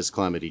her as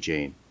Calamity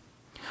Jane.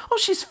 Oh,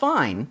 she's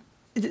fine.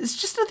 It's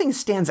just nothing that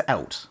stands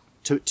out.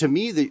 To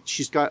me,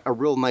 she's got a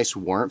real nice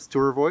warmth to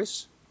her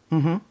voice.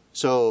 Mm-hmm.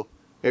 So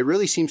it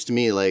really seems to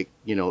me like,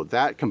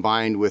 that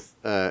combined with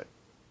her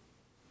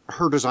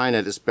design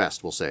at its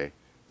best, we'll say,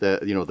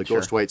 the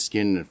ghost white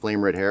skin and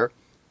flame red hair,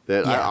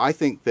 that I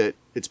think that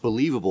it's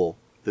believable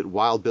that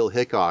Wild Bill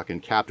Hickok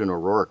and Captain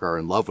O'Rourke are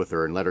in love with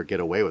her and let her get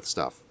away with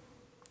stuff.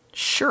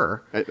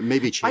 Sure.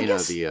 Maybe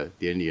Chaina,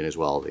 the Indian as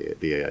well,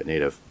 the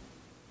native.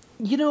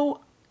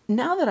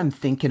 Now that I'm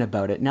thinking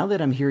about it, now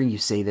that I'm hearing you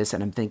say this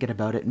and I'm thinking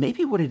about it,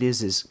 maybe what it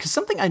is because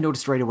something I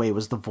noticed right away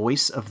was the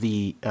voice of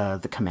the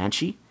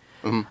Comanche.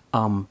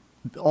 Mm-hmm.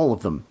 All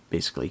of them,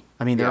 basically.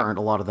 I mean, there aren't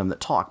a lot of them that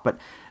talk, but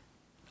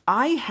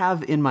I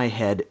have in my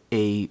head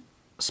a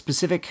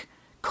specific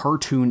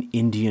cartoon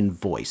Indian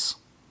voice.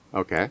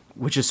 Okay.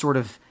 Which is sort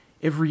of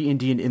every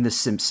Indian in The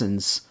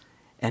Simpsons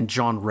and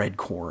John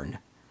Redcorn.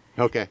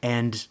 Okay.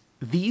 And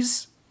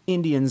these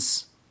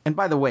Indians, and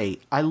by the way,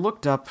 I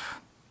looked up,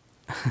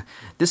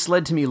 this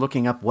led to me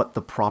looking up what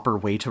the proper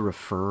way to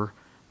refer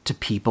to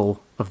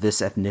people of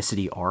this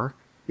ethnicity are.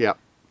 Yeah.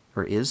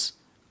 Or is.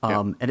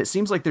 And it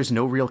seems like there's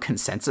no real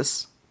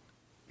consensus.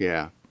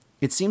 Yeah.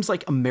 It seems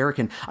like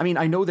American. I mean,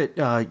 I know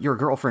that your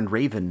girlfriend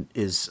Raven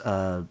is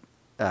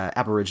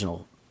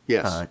Aboriginal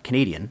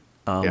Canadian.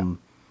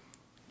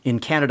 In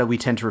Canada, we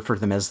tend to refer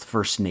to them as the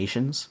First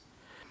Nations.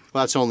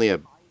 Well, that's only a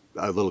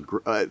little...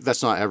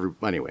 that's not every...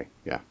 Anyway,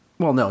 yeah.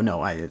 Well,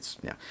 no, it's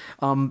yeah.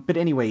 But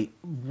anyway,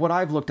 what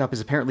I've looked up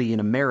is apparently in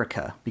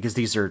America, because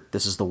this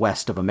is the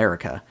West of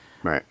America.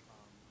 Right.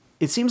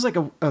 It seems like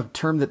a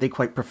term that they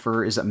quite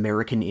prefer is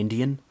American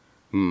Indian.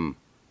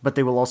 But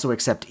they will also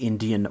accept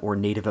Indian or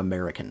Native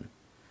American.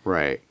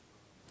 Right.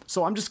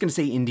 So I'm just going to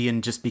say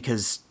Indian just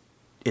because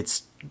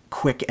it's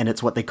quick and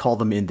it's what they call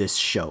them in this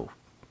show.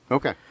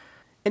 Okay.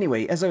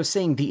 Anyway, as I was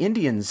saying, the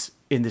Indians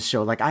in this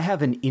show, like I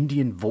have an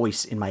Indian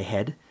voice in my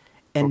head,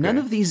 and none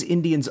of these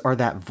Indians are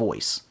that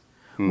voice,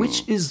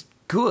 which is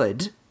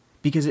good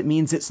because it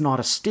means it's not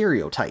a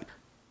stereotype.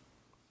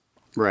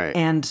 Right.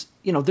 And,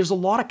 there's a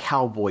lot of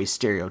cowboy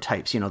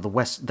stereotypes,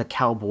 the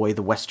cowboy,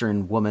 the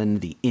Western woman,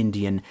 the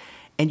Indian,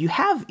 and you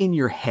have in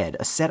your head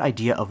a set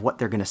idea of what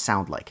they're going to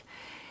sound like.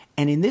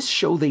 And in this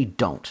show, they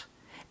don't.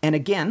 And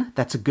again,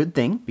 that's a good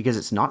thing because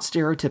it's not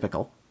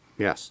stereotypical.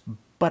 Yes.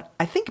 But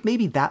I think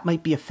maybe that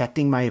might be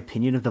affecting my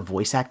opinion of the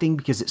voice acting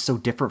because it's so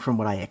different from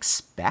what I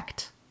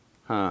expect.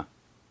 Huh.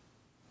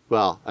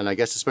 Well, and I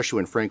guess especially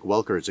when Frank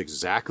Welker is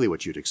exactly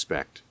what you'd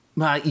expect.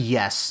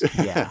 Yes.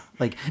 Yeah.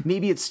 Like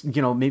maybe it's,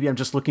 maybe I'm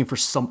just looking for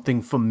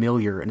something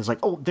familiar and it's like,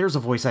 oh, there's a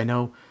voice I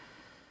know.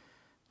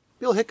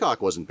 Bill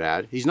Hickok wasn't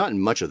bad. He's not in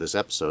much of this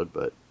episode,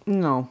 but...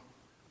 No.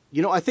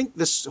 I think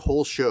this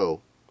whole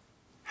show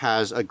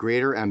has a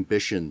greater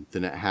ambition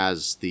than it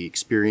has the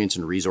experience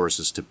and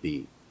resources to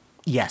be.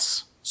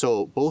 Yes.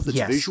 So both its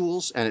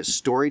visuals and its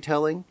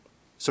storytelling.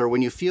 So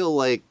when you feel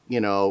like,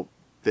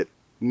 that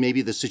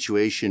maybe the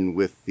situation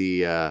with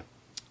the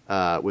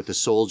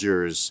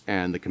soldiers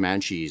and the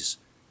Comanches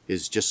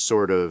is just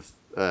sort of,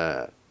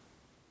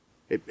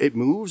 it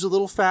moves a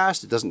little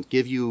fast. It doesn't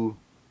give you,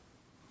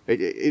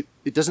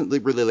 it doesn't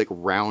really like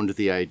round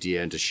the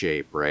idea into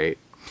shape, right?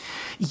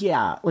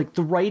 Yeah, like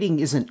the writing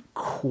isn't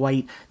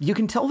quite, you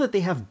can tell that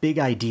they have big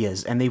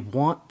ideas and they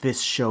want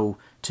this show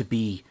to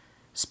be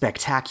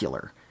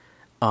spectacular.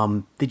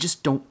 They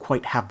just don't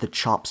quite have the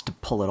chops to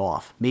pull it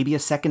off. Maybe a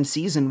second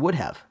season would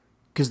have.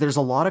 Because there's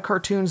a lot of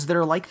cartoons that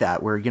are like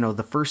that, where,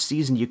 the first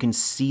season you can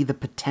see the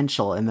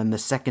potential, and then the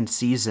second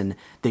season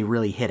they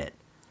really hit it.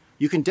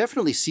 You can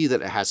definitely see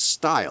that it has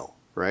style,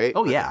 right?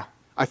 Oh, yeah.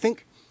 I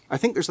think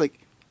there's like...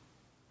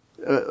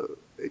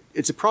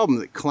 it's a problem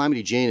that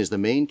Calamity Jane is the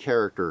main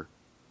character,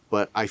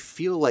 but I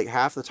feel like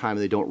half the time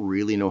they don't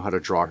really know how to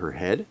draw her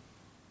head.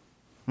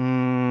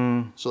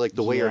 So like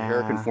the way her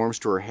hair conforms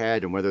to her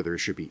head and whether there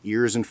should be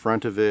ears in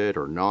front of it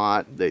or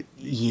not.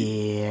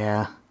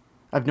 Yeah.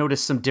 I've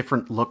noticed some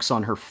different looks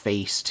on her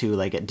face too,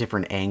 like at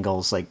different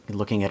angles, like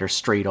looking at her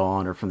straight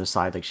on or from the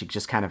side. Like she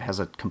just kind of has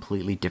a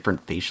completely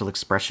different facial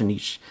expression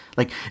each,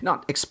 like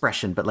not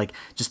expression, but like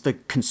just the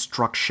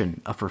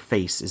construction of her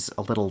face is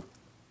a little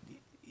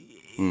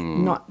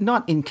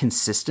not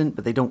inconsistent,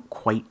 but they don't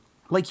quite,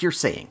 like you're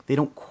saying, they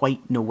don't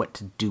quite know what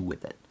to do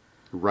with it.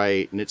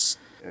 Right. And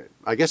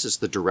I guess it's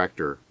the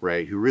director,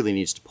 right, who really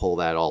needs to pull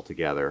that all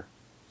together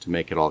to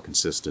make it all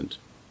consistent.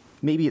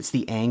 Maybe it's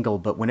the angle,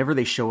 but whenever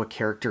they show a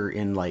character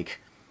in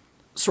like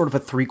sort of a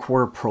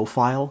 3/4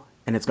 profile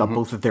and it's got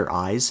both of their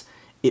eyes,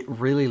 it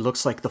really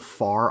looks like the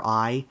far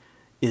eye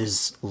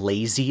is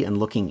lazy and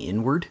looking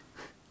inward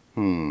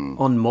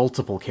on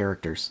multiple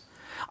characters.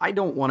 I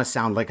don't want to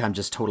sound like I'm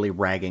just totally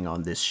ragging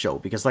on this show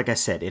because, like I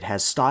said, it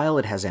has style,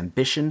 it has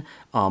ambition.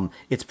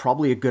 It's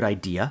probably a good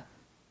idea.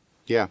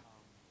 Yeah.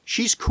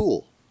 She's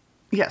cool.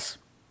 Yes.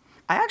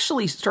 I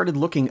actually started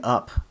looking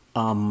up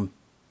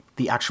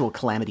the actual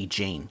Calamity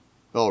Jane.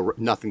 Oh,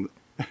 nothing.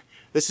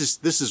 This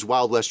is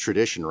Wild West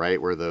tradition,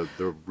 right? Where the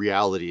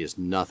reality is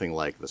nothing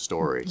like the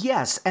story.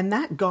 Yes, and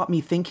that got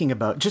me thinking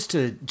about just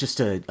to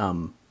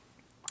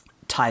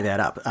tie that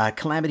up.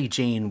 Calamity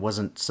Jane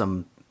wasn't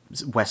some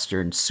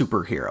Western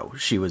superhero.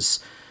 She was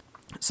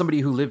somebody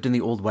who lived in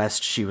the Old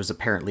West. She was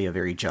apparently a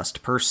very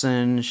just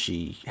person.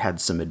 She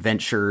had some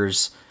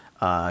adventures.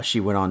 She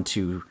went on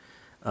to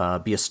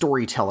be a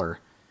storyteller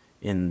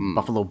in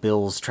Buffalo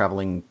Bill's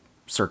traveling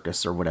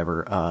circus or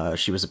whatever.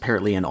 She was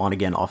apparently an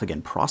on-again,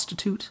 off-again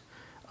prostitute.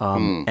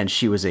 And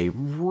she was a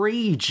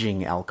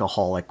raging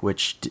alcoholic,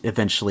 which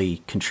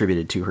eventually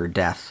contributed to her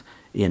death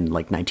in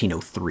like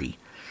 1903.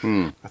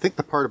 I think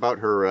the part about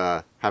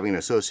her having an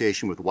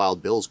association with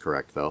Wild Bill's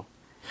correct, though.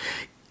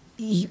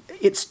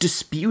 It's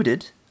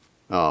disputed.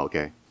 Oh,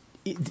 okay.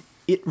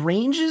 It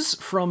ranges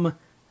from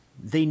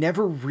they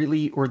never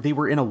really, or they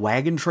were in a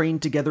wagon train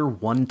together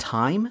one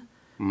time,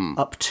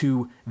 up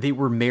to they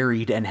were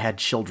married and had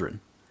children.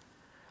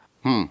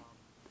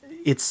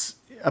 It's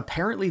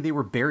apparently they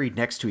were buried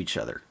next to each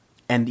other.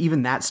 And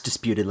even that's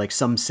disputed. Like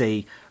some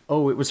say,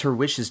 oh, it was her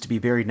wishes to be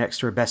buried next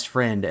to her best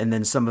friend. And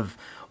then some of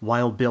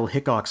Wild Bill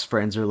Hickok's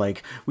friends are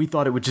like, we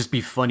thought it would just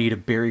be funny to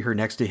bury her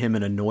next to him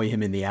and annoy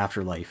him in the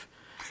afterlife.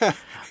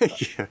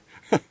 Yeah.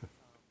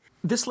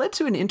 This led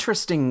to an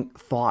interesting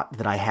thought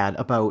that I had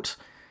about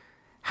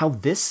how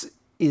this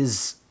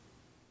is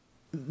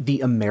the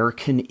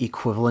American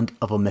equivalent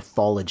of a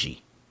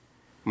mythology.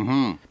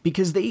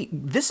 Because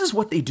this is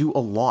what they do a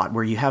lot,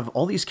 where you have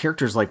all these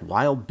characters like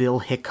Wild Bill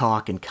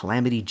Hickok and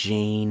Calamity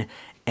Jane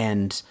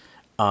and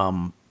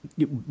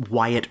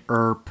Wyatt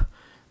Earp,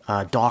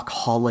 Doc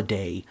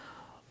Holliday,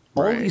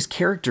 all Right. these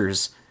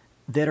characters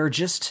that are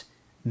just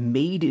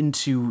made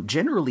into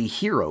generally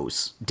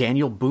heroes.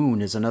 Daniel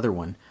Boone is another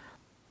one.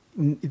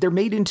 They're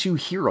made into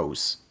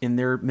heroes in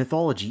their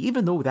mythology,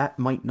 even though that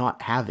might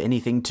not have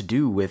anything to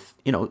do with,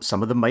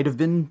 some of them might have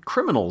been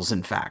criminals,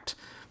 in fact.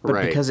 But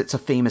Right. because it's a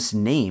famous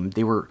name,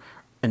 they were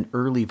an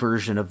early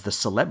version of the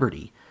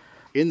celebrity.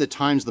 In the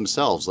times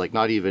themselves, like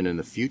not even in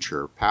the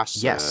future, past.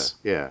 Yes.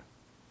 Yeah.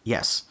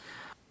 Yes.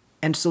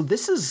 And so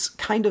this is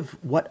kind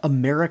of what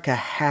America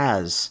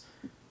has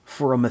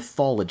for a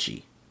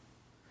mythology.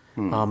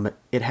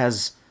 It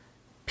has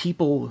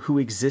people who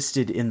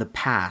existed in the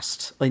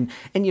past. And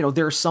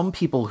there are some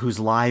people whose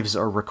lives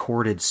are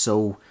recorded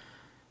so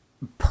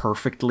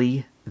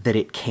perfectly that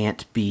it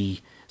can't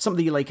be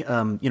somebody like,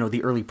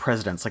 the early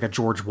presidents, like a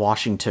George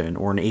Washington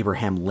or an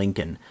Abraham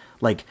Lincoln.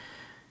 Like,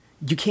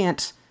 you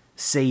can't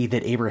say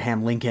that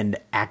Abraham Lincoln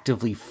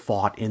actively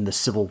fought in the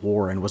Civil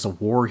War and was a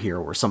war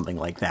hero or something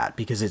like that,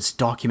 because it's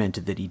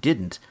documented that he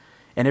didn't.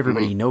 And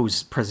everybody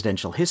knows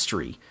presidential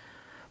history.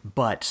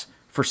 But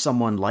for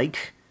someone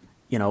like,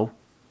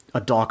 a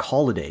Doc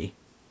Holliday,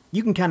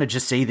 you can kind of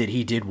just say that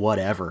he did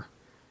whatever.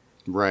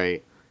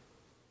 Right.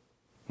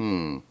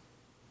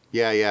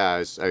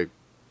 Yeah.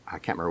 I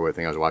can't remember what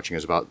thing I was watching. It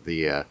was about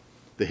the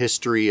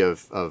history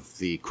of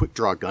the quick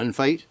draw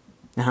gunfight,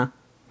 Uh-huh.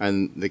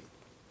 and they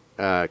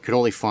could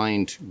only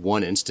find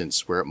one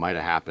instance where it might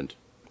have happened,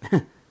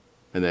 and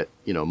that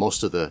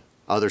most of the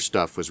other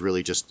stuff was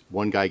really just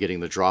one guy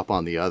getting the drop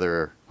on the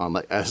other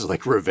as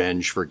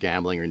revenge for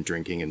gambling and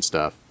drinking and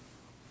stuff.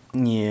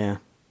 Yeah.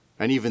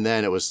 And even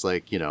then, it was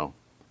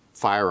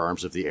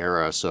firearms of the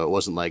era, so it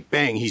wasn't like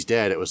bang, he's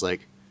dead. It was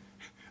like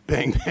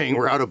bang, bang,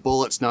 we're out of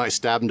bullets now. I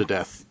stabbed him to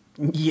death.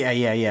 Yeah.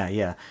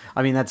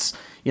 I mean, that's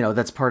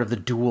part of the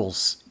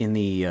duels in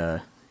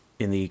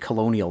the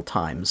colonial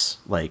times.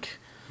 Like,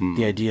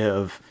 the idea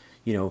of,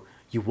 you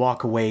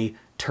walk away,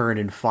 turn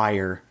and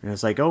fire. And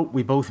it's like, oh,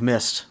 we both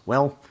missed.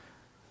 Well,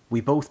 we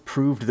both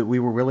proved that we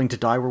were willing to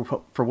die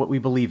for what we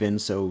believe in,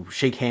 so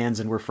shake hands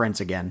and we're friends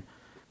again.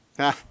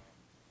 Ah,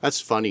 that's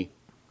funny.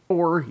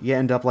 Or you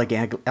end up like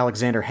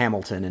Alexander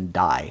Hamilton and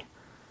die.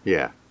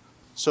 Yeah.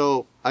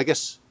 So I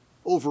guess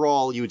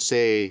overall you would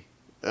say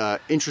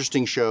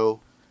interesting show.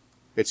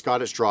 It's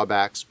got its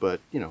drawbacks, but,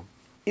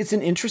 It's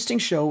an interesting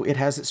show. It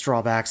has its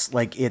drawbacks.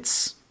 Like,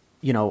 it's,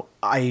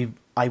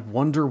 I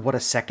wonder what a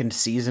second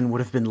season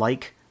would have been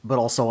like, but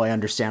also I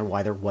understand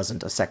why there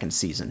wasn't a second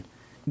season.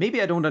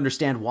 Maybe I don't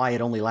understand why it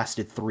only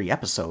lasted 3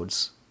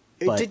 episodes.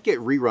 It did get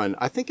rerun.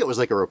 I think it was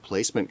like a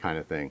replacement kind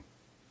of thing.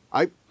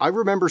 I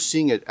remember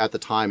seeing it at the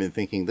time and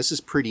thinking, this is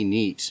pretty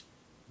neat,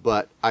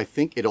 but I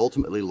think it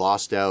ultimately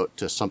lost out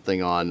to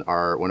something on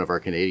one of our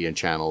Canadian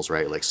channels,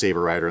 right? Like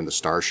Saber Rider and the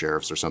Star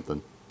Sheriffs or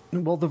something.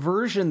 Well, the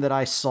version that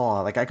I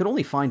saw, I could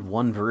only find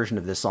one version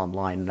of this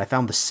online, and I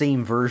found the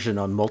same version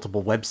on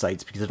multiple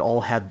websites because it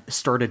all had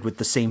started with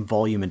the same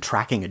volume and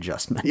tracking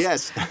adjustments.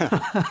 Yes.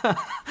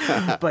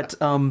 But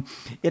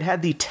it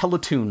had the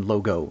Teletoon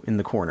logo in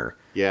the corner.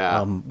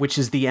 Yeah. Which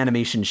is the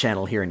animation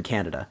channel here in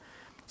Canada.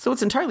 So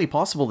it's entirely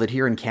possible that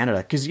here in Canada,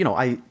 because,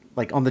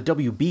 on the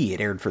WB, it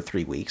aired for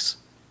 3 weeks.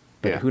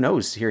 But Yeah. who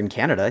knows, here in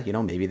Canada,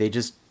 maybe they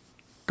just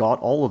got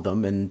all of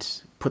them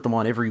and put them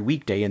on every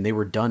weekday and they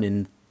were done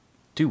in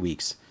 2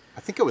 weeks.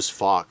 I think it was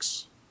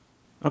Fox.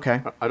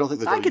 Okay. I don't think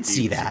the I WB could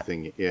see was the that.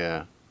 thing.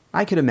 Yeah.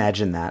 I could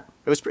imagine that.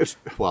 It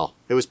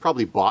was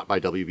probably bought by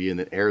WB and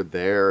then aired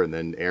there and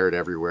then aired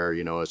everywhere.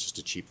 It's just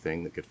a cheap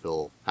thing that could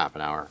fill half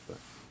an hour. But.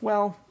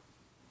 Well,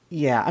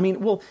 yeah, I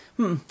mean,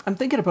 I'm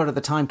thinking about it at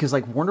the time because,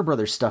 Warner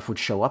Brothers stuff would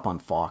show up on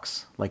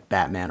Fox, like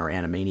Batman or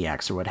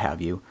Animaniacs or what have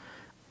you.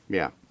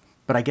 Yeah.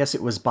 But I guess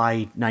it was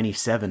by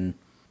 97,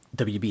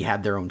 WB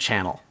had their own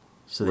channel,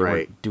 so they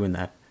weren't doing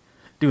that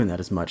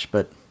as much.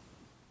 But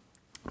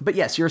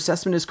yes, your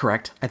assessment is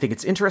correct. I think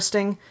it's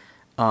interesting.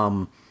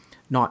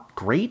 Not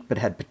great, but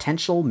had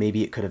potential.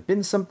 Maybe it could have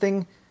been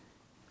something.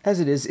 As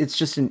it is, it's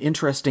just an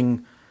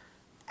interesting,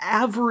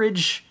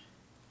 average,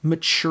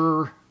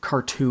 mature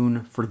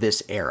cartoon for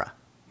this era.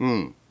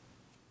 Now,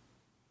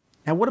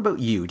 what about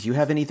you? Do you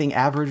have anything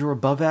average or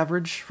above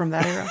average from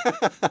that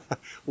era?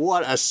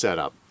 What a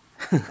setup.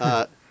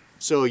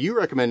 So you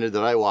recommended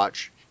that I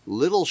watch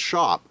Little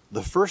Shop,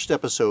 the first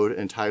episode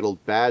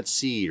entitled Bad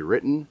Seed,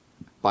 written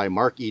by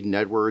Mark Eden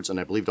Edwards, and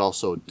I believe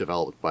also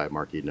developed by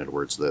Mark Eden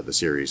Edwards, the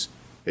series.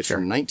 It's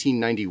from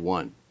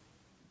 1991.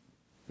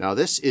 Now,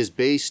 this is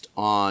based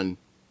on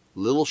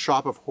Little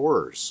Shop of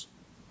Horrors.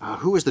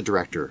 Who was the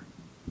director?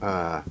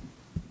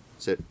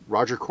 Is it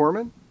Roger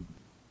Corman?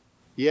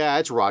 Yeah,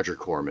 it's Roger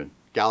Corman.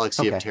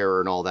 Galaxy of Terror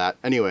and all that.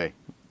 Anyway,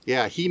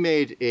 yeah, he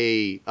made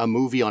a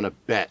movie on a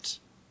bet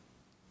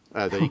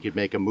that he could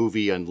make a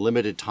movie on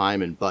limited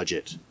time and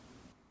budget.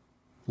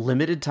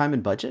 Limited time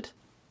and budget?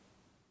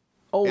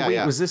 Oh, Yeah, wait,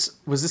 yeah. was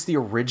this the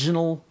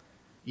original?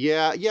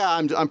 Yeah,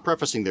 I'm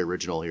prefacing the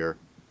original here.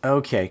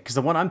 Okay, because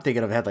the one I'm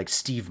thinking of had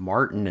Steve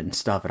Martin and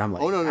stuff, and I'm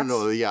like, Oh,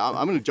 no. Yeah,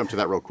 I'm going to jump to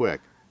that real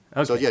quick.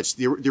 Okay. So, yeah,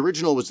 the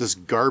original was this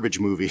garbage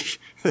movie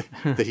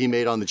that he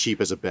made on the cheap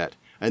as a bet.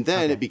 And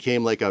then it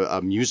became like a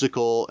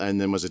musical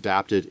and then was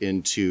adapted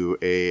into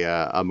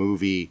a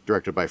movie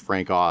directed by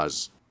Frank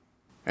Oz.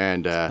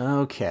 And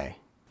Okay.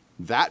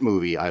 that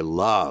movie I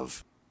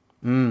love.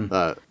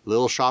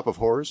 Little Shop of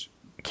Horrors.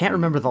 I can't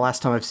remember the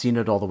last time I've seen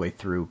it all the way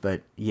through,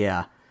 but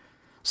yeah.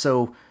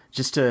 So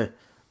just to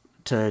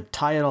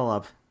tie it all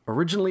up,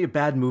 originally a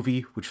bad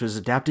movie, which was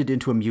adapted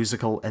into a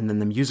musical, and then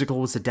the musical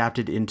was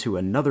adapted into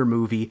another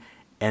movie,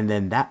 and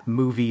then that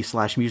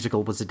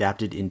movie/musical was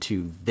adapted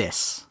into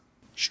this.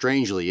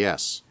 Strangely,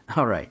 yes.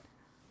 All right.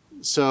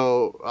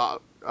 So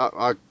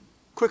I'll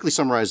quickly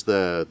summarize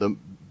the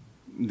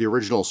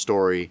original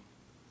story.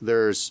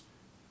 There's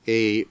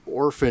a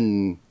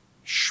orphan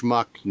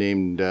schmuck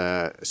named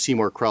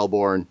Seymour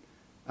Krelborn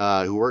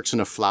who works in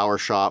a flower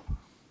shop,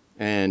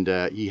 and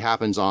he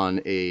happens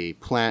on a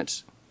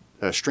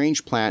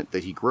strange plant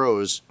that he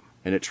grows,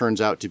 and it turns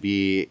out to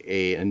be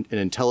an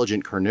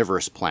intelligent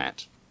carnivorous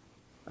plant.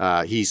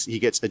 He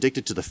gets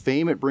addicted to the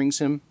fame it brings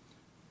him,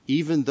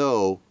 even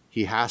though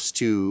he has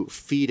to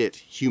feed it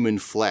human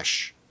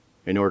flesh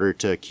in order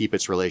to keep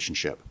its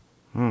relationship.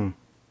 And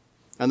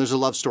there's a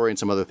love story and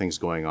some other things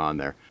going on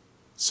there.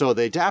 So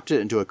they adapted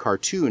it into a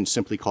cartoon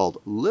simply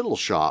called Little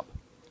Shop.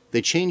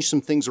 They changed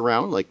some things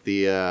around, like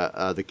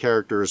the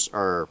characters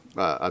are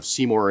of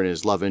Seymour and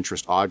his love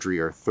interest Audrey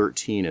are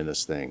 13 in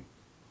this thing.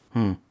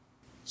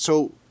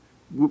 So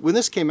when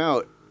this came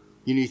out,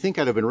 you think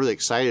I'd have been really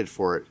excited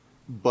for it,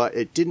 but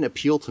it didn't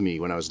appeal to me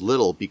when I was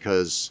little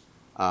because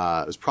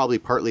it was probably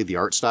partly the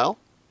art style,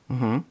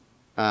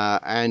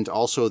 and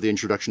also the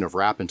introduction of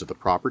rap into the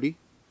property.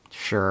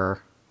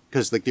 Sure.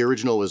 Because like the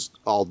original was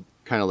all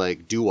kind of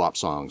like doo-wop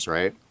songs,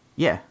 right?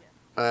 Yeah.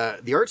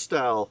 The art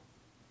style,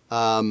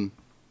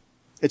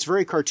 it's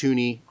very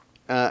cartoony,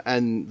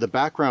 and the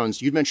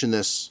backgrounds. You'd mentioned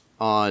this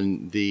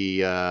on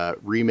the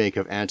remake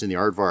of Ant and the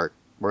Aardvark,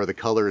 where the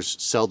colors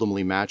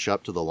seldomly match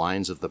up to the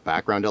lines of the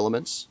background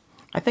elements.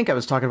 I think I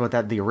was talking about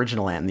that in the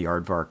original Ant and the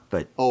Aardvark,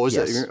 but is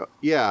yes. it?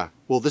 Yeah.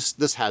 Well,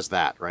 this has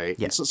that, right?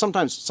 Yes. So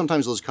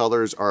sometimes those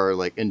colors are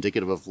like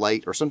indicative of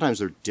light, or sometimes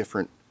they're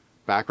different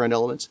background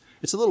elements.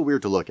 It's a little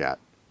weird to look at,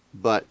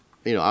 but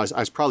I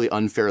was probably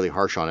unfairly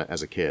harsh on it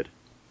as a kid.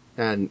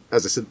 And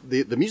as I said,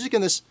 the music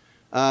in this,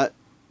 the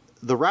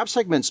rap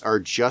segments are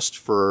just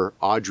for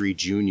Audrey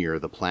Jr.,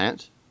 the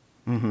plant.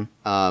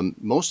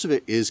 Most of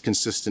it is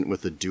consistent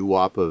with the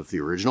doo-wop of the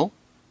original.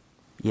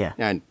 Yeah.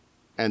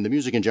 And the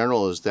music in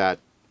general is that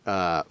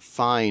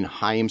fine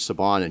Haim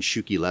Saban and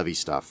Shuki Levy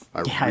stuff.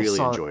 I really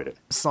enjoyed it.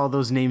 Saw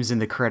those names in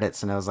the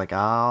credits, and I was like,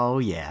 oh,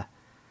 yeah.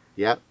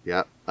 Yep.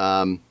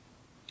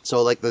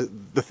 So like the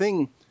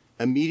thing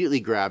immediately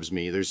grabs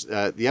me. There's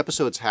the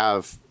episodes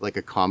have like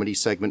a comedy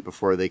segment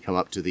before they come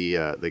up to the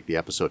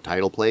episode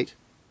title plate.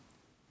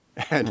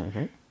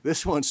 And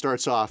this one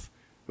starts off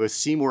with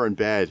Seymour in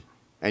bed,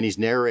 and he's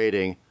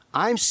narrating,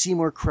 "I'm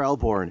Seymour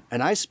Krelborn,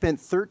 and I spent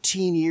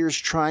 13 years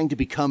trying to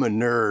become a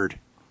nerd."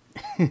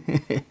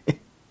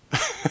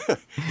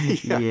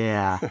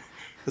 Yeah.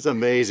 That's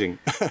amazing.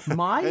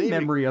 My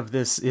memory of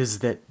this is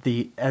that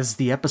as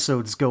the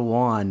episodes go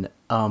on,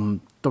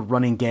 the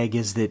running gag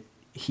is that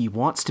he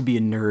wants to be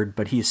a nerd,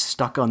 but he's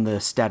stuck on the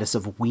status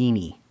of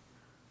weenie.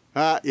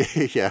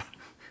 Yeah.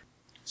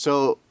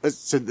 So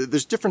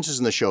there's differences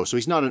in the show. So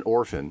he's not an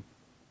orphan.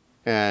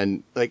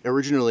 And like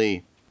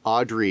originally,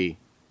 Audrey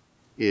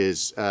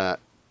is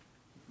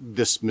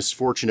this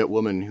misfortunate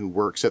woman who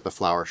works at the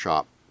flower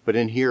shop. But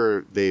in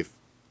here, they've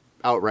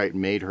outright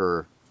made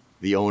her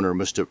the owner,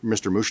 Mr.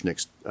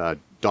 Mushnick's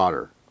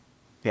daughter.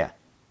 Yeah.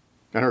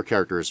 And her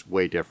character is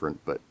way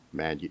different, but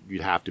man,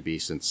 you'd have to be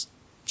since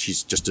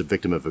she's just a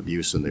victim of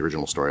abuse in the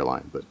original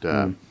storyline.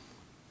 But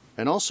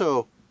and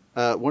also,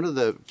 one of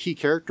the key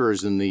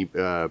characters in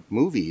the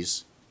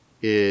movies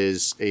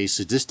is a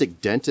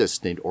sadistic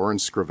dentist named Oren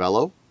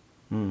Scrivello.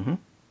 And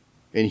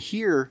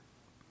here,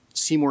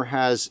 Seymour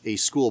has a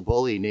school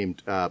bully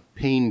named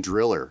Payne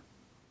Driller.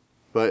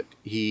 But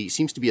he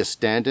seems to be a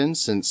stand-in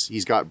since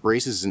he's got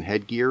braces and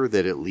headgear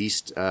that at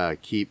least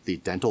keep the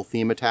dental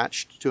theme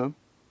attached to him.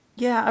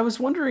 Yeah, I was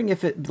wondering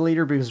if it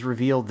later was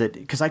revealed that...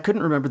 Because I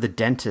couldn't remember the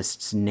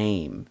dentist's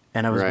name,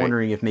 and I was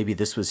wondering if maybe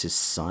this was his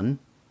son.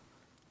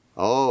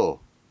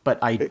 Oh. But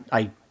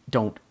I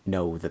don't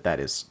know that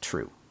is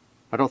true.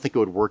 I don't think it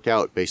would work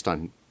out based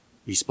on...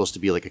 He's supposed to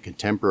be like a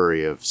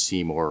contemporary of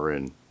Seymour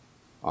and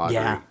Audrey.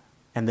 Yeah,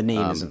 and the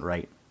name isn't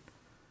right.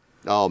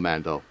 Oh,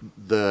 man, though.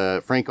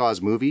 The Frank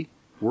Oz movie...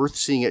 Worth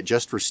seeing it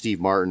just for Steve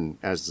Martin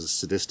as the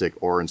sadistic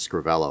Oren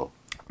Scrivello.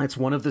 It's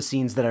one of the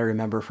scenes that I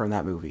remember from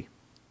that movie.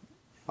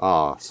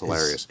 Oh, it's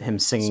hilarious. Him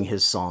singing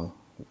his song.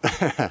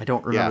 I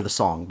don't remember the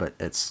song, but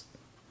it's...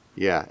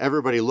 Yeah,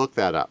 everybody look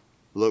that up.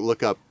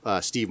 Look up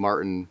Steve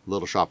Martin,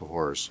 Little Shop of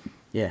Horrors.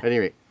 Yeah.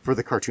 Anyway, for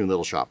the cartoon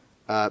Little Shop.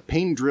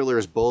 Payne Driller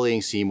is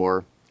bullying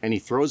Seymour, and he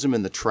throws him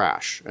in the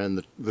trash.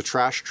 And the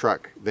trash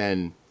truck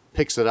then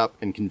picks it up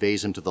and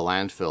conveys him to the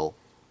landfill.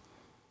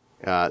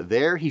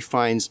 There he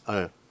finds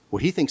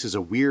what he thinks is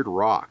a weird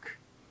rock,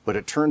 but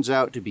it turns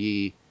out to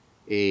be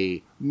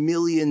a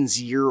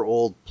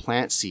millions-year-old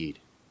plant seed.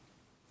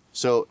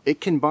 So he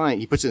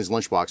puts it in his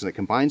lunchbox, and it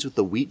combines with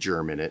the wheat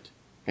germ in it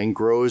and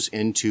grows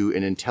into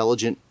an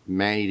intelligent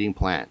man-eating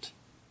plant.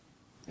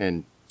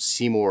 And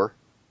Seymour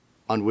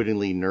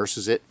unwittingly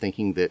nurses it,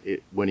 thinking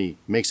that when he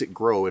makes it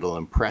grow, it'll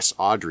impress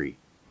Audrey,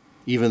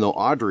 even though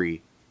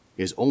Audrey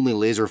is only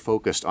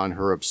laser-focused on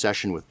her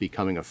obsession with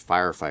becoming a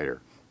firefighter.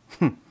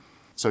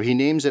 So he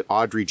names it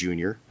Audrey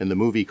Jr., and the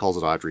movie calls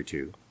it Audrey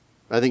 2.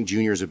 I think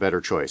Junior is a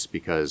better choice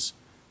because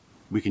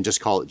we can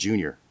just call it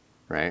Junior,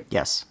 right?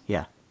 Yes,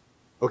 yeah.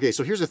 Okay,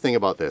 so here's the thing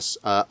about this.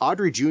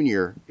 Audrey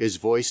Jr. is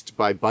voiced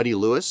by Buddy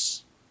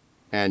Lewis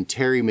and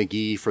Terry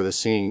McGee for the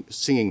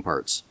singing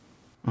parts.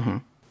 Mm-hmm.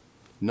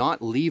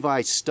 Not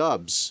Levi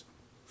Stubbs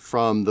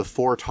from the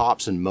Four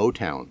Tops and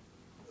Motown.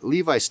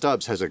 Levi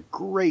Stubbs has a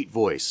great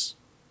voice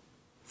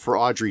for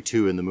Audrey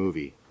 2 in the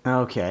movie.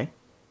 Okay.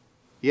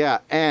 Yeah,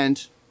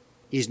 and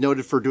he's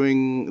noted for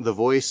doing the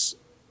voice,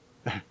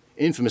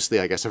 infamously,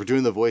 I guess, for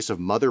doing the voice of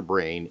Mother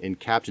Brain in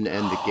Captain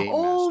N the Game Master.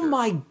 Oh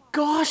my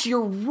gosh,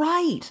 you're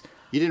right!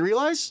 You didn't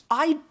realize?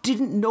 I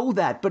didn't know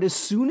that, but as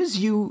soon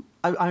as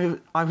I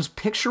was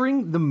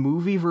picturing the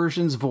movie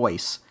version's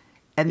voice,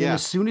 and then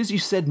as soon as you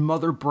said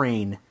Mother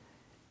Brain,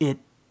 it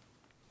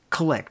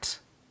clicked.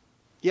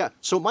 Yeah,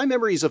 so my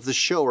memories of the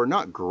show are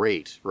not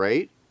great,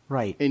 right?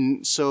 Right.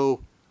 And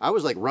so I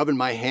was like rubbing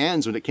my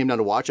hands when it came down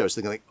to watch. I was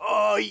thinking like,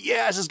 oh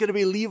yes, it's going to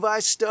be Levi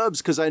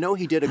Stubbs, because I know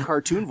he did a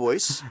cartoon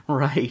voice.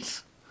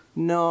 Right.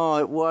 No,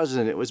 it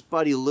wasn't. It was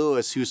Buddy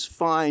Lewis, who's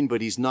fine,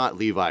 but he's not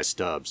Levi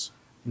Stubbs.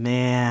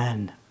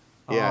 Man.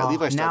 Yeah,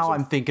 Levi Stubbs. Now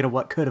I'm thinking of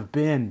what could have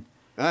been.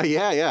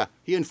 Yeah.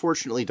 He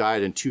unfortunately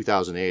died in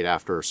 2008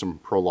 after some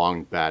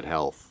prolonged bad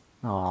health.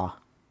 Aw.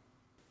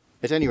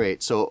 At any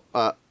rate, so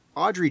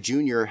Audrey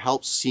Jr.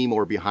 helps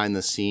Seymour behind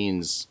the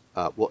scenes,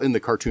 in the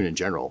cartoon in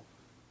general.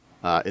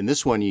 In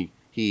this one,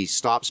 he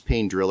stops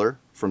Payne Driller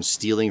from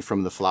stealing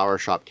from the flower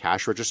shop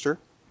cash register.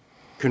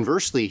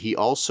 Conversely, he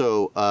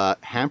also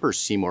hampers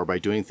Seymour by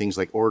doing things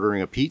like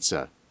ordering a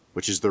pizza,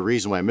 which is the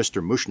reason why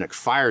Mr. Mushnick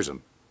fires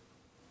him.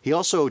 He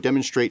also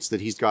demonstrates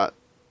that he's got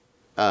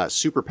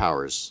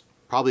superpowers,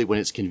 probably when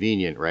it's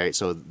convenient, right?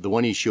 So the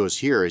one he shows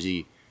here is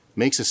he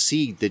makes a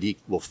seed that he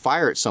will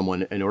fire at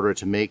someone in order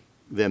to make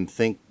them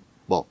think,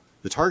 well,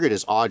 the target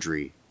is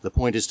Audrey. The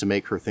point is to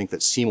make her think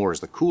that Seymour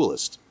is the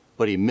coolest,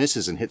 but he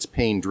misses and hits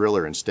Payne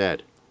Driller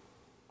instead.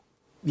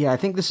 Yeah, I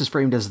think this is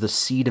framed as the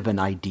seed of an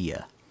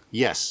idea.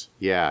 Yes,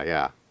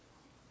 yeah.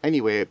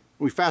 Anyway,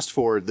 we fast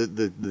forward,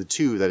 the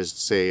two, that is to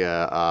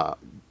say,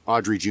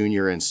 Audrey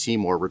Jr. and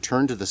Seymour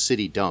return to the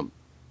city dump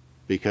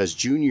because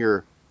Jr.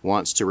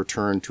 wants to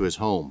return to his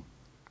home.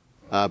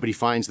 But he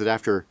finds that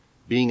after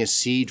being a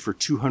seed for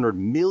 200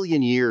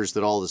 million years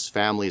that all his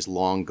family is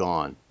long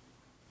gone.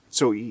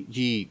 So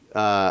he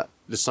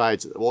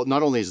decides, well,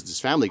 not only is his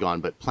family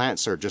gone, but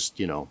plants are just,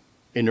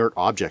 inert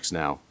objects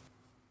now.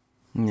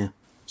 Yeah.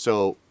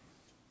 So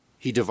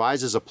he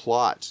devises a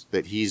plot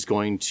that he's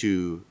going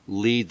to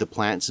lead the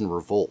plants in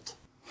revolt.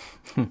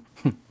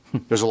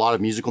 There's a lot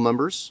of musical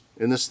numbers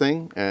in this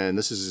thing, and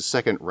this is the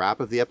second wrap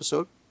of the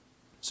episode.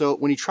 So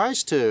when he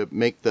tries to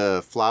make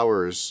the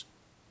flowers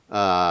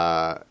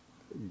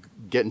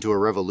get into a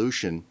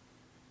revolution,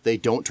 they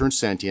don't turn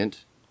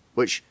sentient,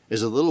 which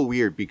is a little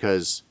weird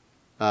because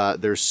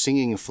they're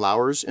singing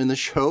flowers in the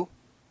show.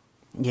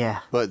 Yeah.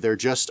 But they're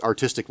just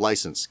artistic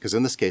license, because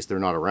in this case, they're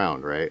not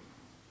around, right?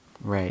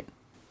 Right.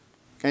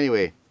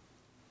 Anyway,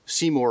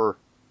 Seymour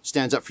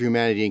stands up for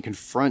humanity and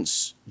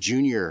confronts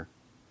Junior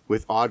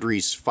with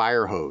Audrey's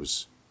fire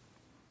hose.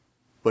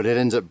 But it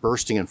ends up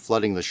bursting and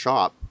flooding the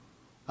shop,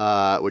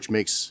 which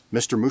makes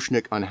Mr.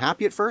 Mushnick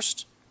unhappy at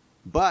first.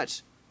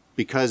 But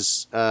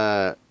because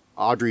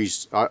Audrey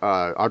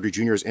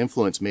Jr.'s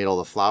influence made all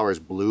the flowers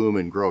bloom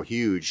and grow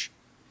huge,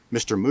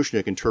 Mr.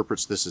 Mushnick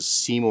interprets this as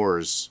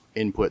Seymour's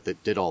input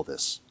that did all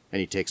this, and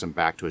he takes him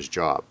back to his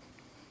job.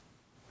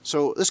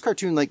 So this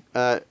cartoon,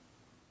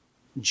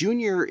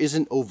 Junior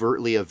isn't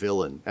overtly a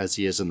villain as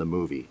he is in the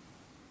movie.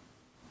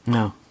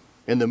 No.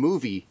 In the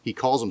movie, he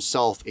calls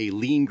himself a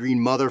lean green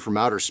mother from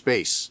outer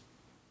space,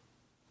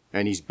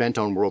 and he's bent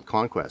on world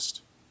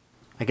conquest.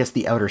 I guess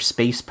the outer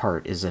space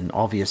part is an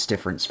obvious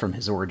difference from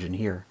his origin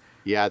here.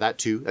 Yeah, that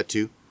too.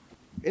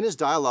 In his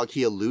dialogue,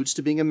 he alludes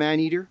to being a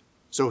man-eater,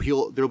 so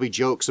there'll be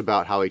jokes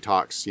about how he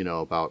talks,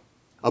 about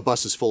a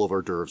bus is full of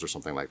hors d'oeuvres or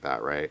something like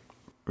that, right?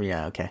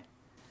 Yeah, okay.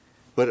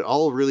 But it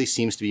all really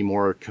seems to be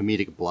more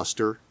comedic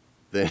bluster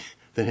than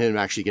him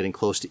actually getting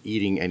close to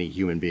eating any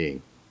human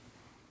being.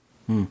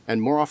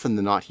 And more often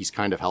than not, he's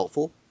kind of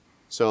helpful.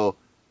 So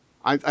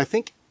I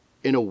think,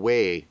 in a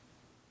way,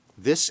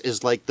 this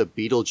is like the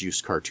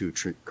Beetlejuice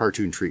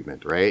cartoon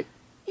treatment, right?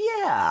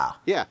 Yeah.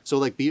 Yeah,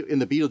 so in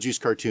the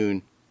Beetlejuice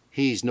cartoon,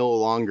 he's no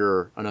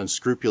longer an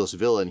unscrupulous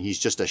villain. He's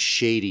just a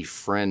shady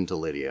friend to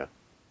Lydia.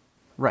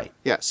 Right.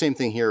 Yeah, same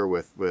thing here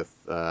with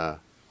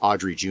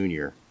Audrey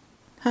Jr.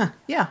 Huh.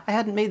 Yeah, I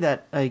hadn't made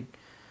that. I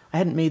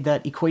hadn't made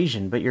that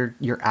equation, but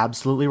you're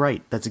absolutely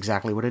right. That's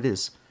exactly what it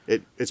is.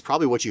 It's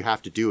probably what you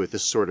have to do with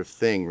this sort of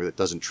thing that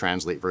doesn't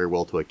translate very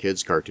well to a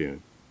kid's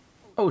cartoon.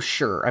 Oh,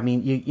 sure. I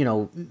mean, you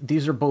know,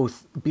 these are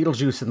both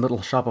Beetlejuice and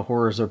Little Shop of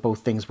Horrors are both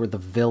things where the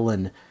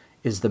villain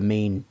is the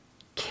main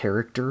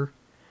character,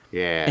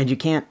 Yeah. and you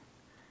can't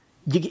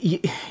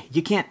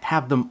you can't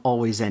have them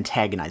always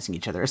antagonizing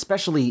each other,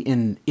 especially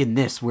in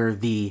this where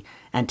the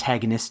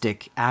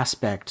antagonistic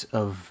aspect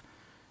of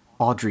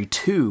Audrey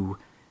 2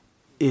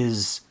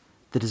 is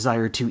the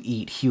desire to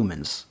eat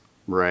humans.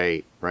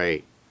 Right,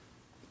 right.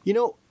 You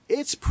know,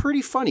 it's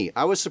pretty funny.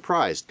 I was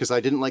surprised because I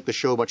didn't like the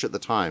show much at the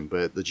time,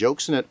 but the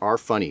jokes in it are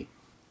funny.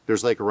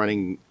 There's like a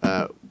running,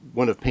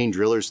 one of Payne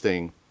Driller's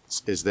thing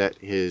is that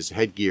his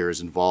headgear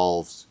is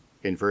involved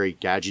in very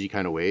gadgety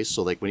kind of ways.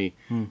 So like when he,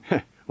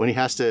 when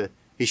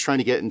he's trying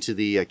to get into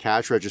the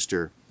cash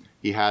register,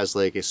 he has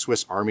like a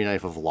Swiss Army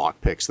knife of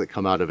lockpicks that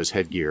come out of his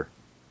headgear.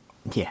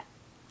 Yeah.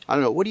 I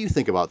don't know. What do you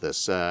think about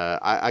this?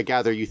 I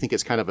gather you think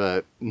it's kind of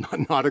a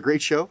not a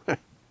great show.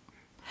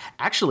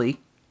 Actually,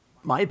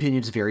 my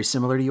opinion is very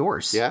similar to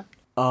yours. Yeah.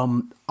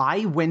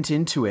 I went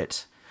into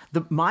it.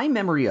 My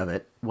memory of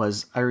it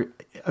was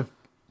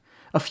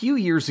a few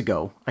years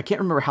ago. I can't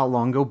remember how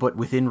long ago, but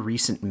within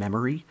recent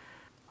memory,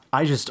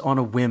 I just on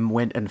a whim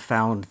went and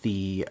found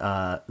the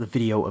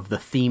video of the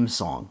theme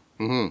song,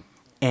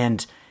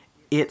 and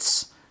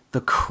it's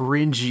the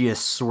cringiest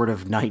sort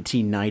of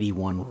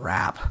 1991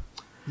 rap.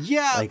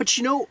 Yeah, Like- but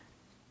you know,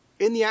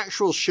 in the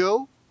actual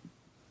show,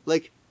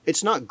 like,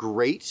 it's not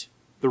great.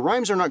 The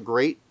rhymes are not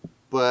great,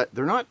 but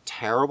they're not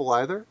terrible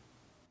either.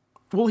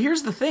 Well,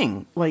 here's the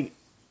thing. Like,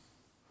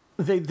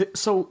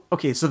 so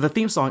the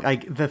theme song,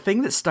 the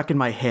thing that stuck in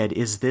my head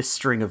is this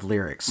string of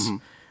lyrics,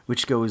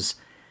 which goes,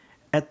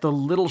 "At the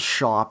little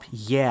shop,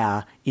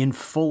 yeah, in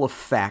full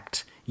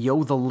effect.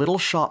 Yo, the little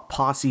shop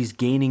posse's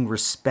gaining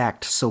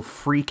respect, so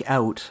freak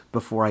out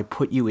before I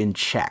put you in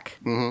check."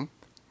 Mm-hmm.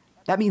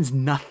 That means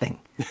nothing.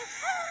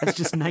 That's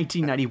just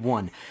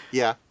 1991.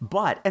 Yeah.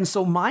 And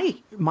so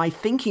my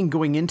thinking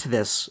going into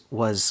this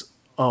was,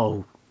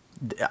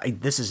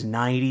 this is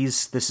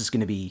 90s. This is going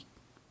to be,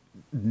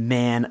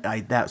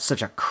 that's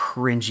such a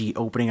cringy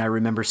opening I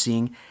remember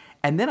seeing.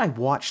 And then I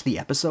watched the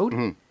episode,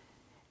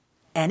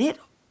 and it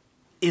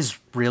is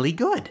really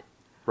good.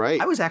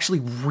 Right. I was actually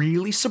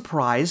really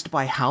surprised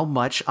by how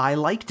much I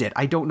liked it.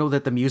 I don't know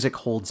that the music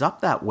holds up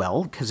that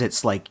well, because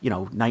it's like,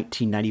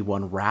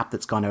 1991 rap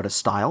that's gone out of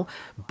style,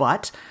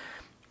 but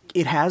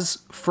it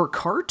has, for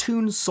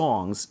cartoon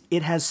songs,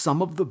 it has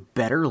some of the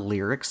better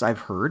lyrics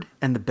I've heard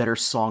and the better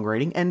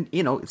songwriting. And,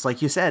 it's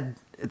like you said,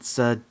 it's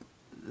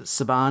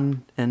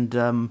Saban and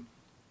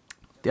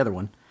the other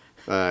one.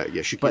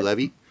 Shuki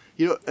Levy.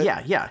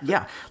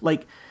 Yeah.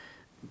 Like,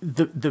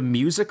 the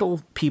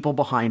musical people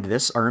behind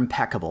this are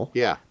impeccable.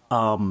 Yeah.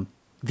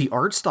 The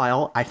art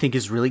style, I think,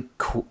 is really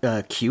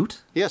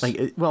cute. Yes.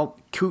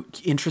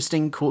 Cute,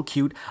 interesting, cool,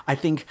 cute. I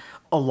think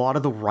a lot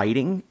of the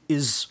writing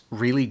is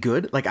really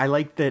good. Like, I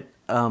like that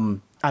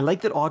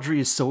Audrey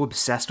is so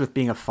obsessed with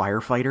being a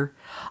firefighter.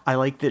 I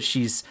like that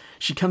she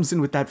comes in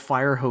with that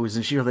fire hose,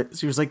 and she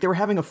was like, they were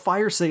having a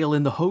fire sale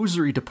in the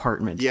hosiery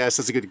department. Yes,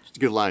 that's a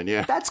good line.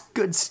 Yeah. That's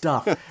good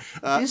stuff.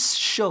 This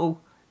show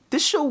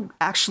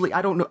actually,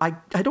 I don't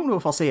know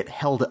if I'll say it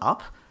held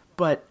up,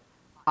 but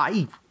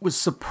I was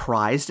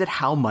surprised at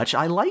how much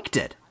I liked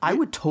it. I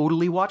would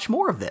totally watch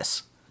more of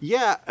this.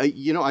 Yeah, I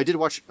did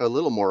watch a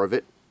little more of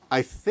it.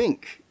 I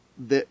think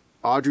that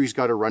Audrey's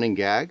got a running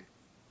gag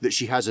that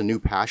she has a new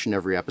passion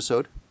every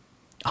episode.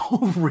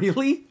 Oh,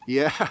 really?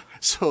 Yeah.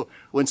 So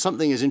when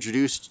something is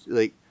introduced,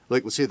 like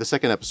let's say the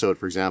second episode,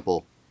 for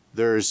example,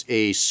 there's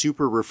a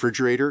super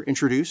refrigerator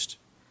introduced.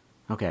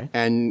 Okay.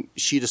 And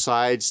she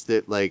decides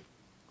that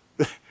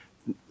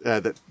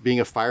that being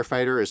a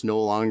firefighter is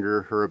no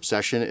longer her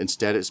obsession.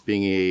 Instead, it's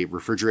being a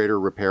refrigerator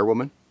repair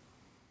woman.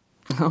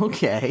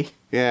 Okay.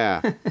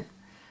 Yeah.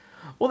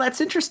 Well,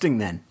 that's interesting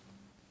then.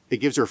 It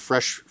gives her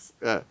fresh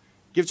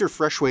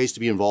ways to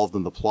be involved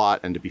in the plot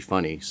and to be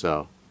funny.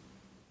 So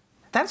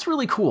That's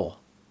really cool.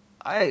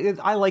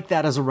 I like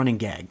that as a running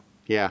gag.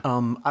 yeah.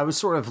 I was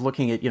sort of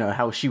looking at,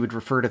 how she would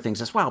refer to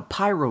things as, wow,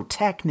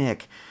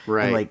 pyrotechnic.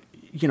 Right.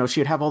 And she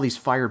would have all these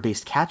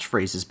fire-based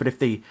catchphrases, but if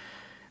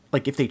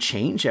they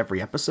change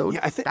every episode,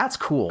 Yeah, that's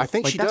cool. I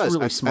think she that's does.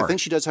 really smart. I think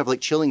she does have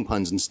chilling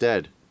puns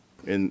instead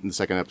in the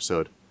second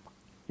episode.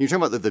 You're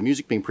talking about the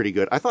music being pretty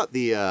good. I thought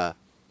the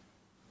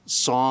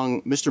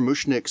song, Mr.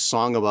 Mushnick's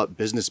song about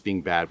business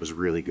being bad was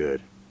really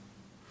good.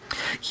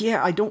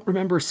 Yeah, I don't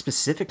remember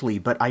specifically,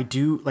 but I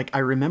do, I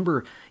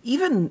remember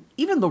even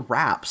the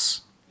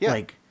raps,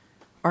 Yeah.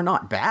 are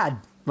not bad.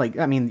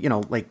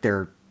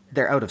 They're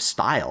out of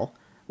style.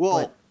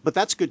 Well, but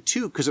that's good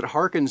too, because it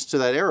harkens to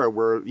that era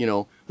where,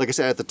 like I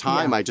said, at the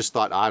time, Yeah. I just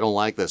thought, I don't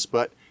like this.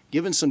 But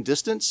given some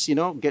distance,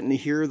 getting to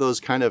hear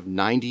those kind of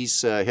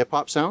 90s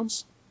hip-hop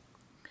sounds.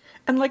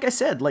 And like I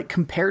said,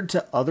 compared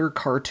to other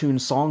cartoon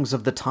songs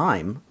of the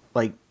time,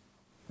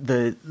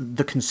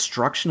 the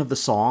construction of the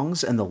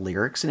songs and the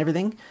lyrics and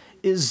everything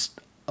is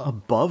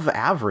above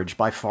average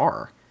by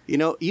far.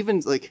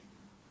 Even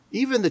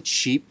the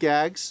cheap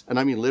gags, and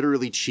I mean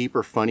literally cheap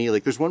or funny.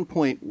 There's one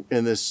point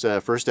in this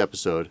first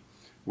episode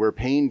where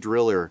Payne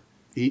Driller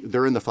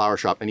they're in the flower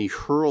shop, and he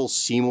hurls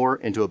Seymour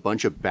into a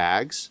bunch of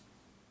bags,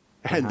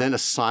 and then a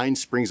sign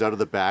springs out of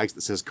the bags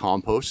that says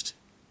compost.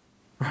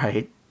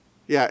 Right.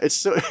 Yeah,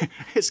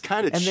 it's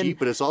kind of cheap,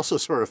 but it's also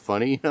sort of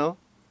funny, you know?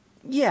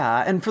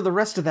 Yeah, and for the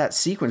rest of that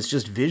sequence,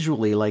 just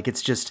visually, like,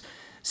 it's just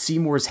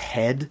Seymour's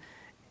head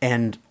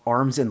and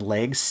arms and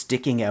legs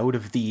sticking out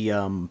of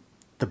the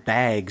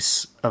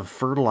bags of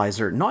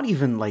fertilizer, not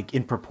even, like,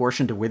 in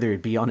proportion to whether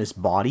it'd be on his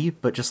body,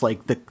 but just,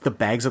 like, the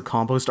bags of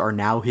compost are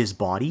now his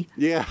body.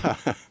 Yeah.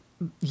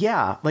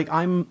 Yeah, like,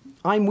 I'm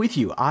with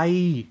you.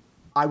 I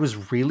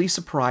was really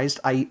surprised.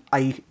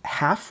 I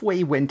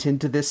halfway went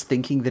into this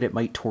thinking that it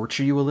might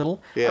torture you a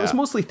little. Yeah. I was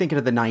mostly thinking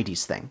of the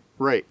 90s thing.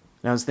 Right.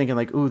 And I was thinking,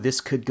 like, ooh, this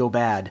could go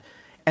bad.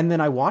 And then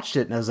I watched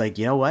it, and I was like,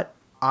 you know what?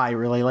 I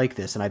really like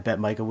this, and I bet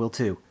Micah will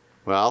too.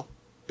 Well,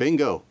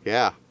 bingo.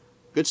 Yeah.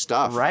 Good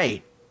stuff.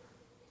 Right.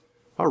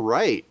 All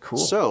right. Cool.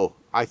 So,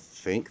 I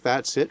think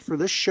that's it for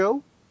this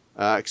show,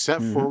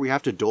 except for we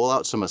have to dole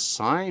out some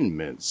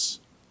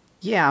assignments.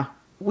 Yeah,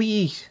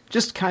 we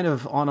just kind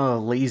of on a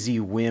lazy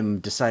whim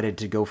decided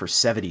to go for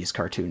 70s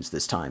cartoons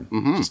this time,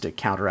 just to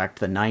counteract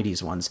the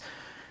 90s ones,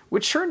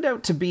 which turned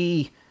out to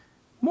be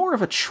more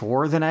of a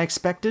chore than I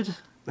expected,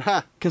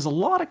 because a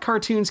lot of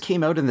cartoons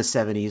came out in the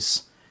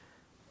 70s,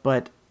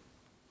 but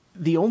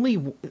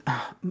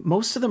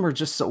most of them are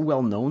just so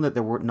well known that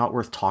they're not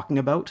worth talking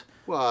about,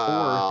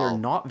 or they're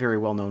not very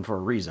well known for a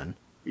reason.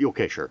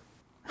 Okay, sure.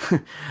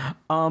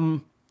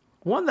 One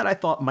that I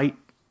thought might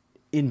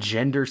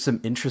engender some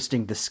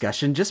interesting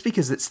discussion, just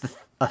because it's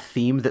a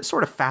theme that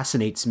sort of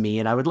fascinates me,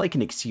 and I would like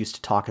an excuse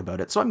to talk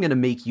about it, so I'm going to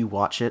make you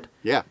watch it.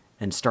 Yeah.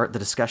 And start the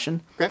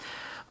discussion. Okay.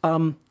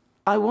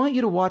 I want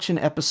you to watch an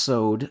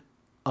episode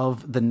of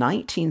the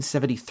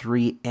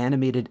 1973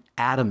 animated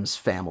Addams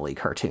Family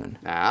cartoon.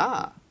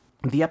 Ah.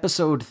 The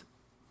episode,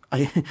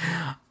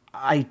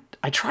 I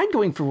tried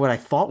going for what I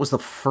thought was the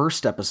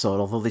first episode,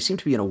 although they seem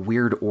to be in a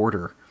weird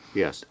order.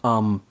 Yes.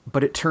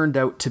 But it turned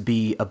out to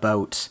be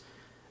about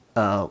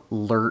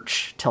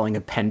Lurch telling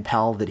a pen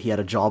pal that he had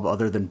a job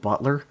other than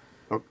butler.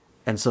 Oh.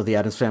 And so the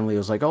Addams Family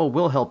was like, oh,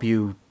 we'll help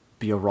you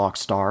be a rock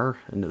star.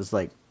 And it was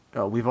like,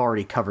 oh, we've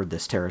already covered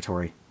this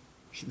territory.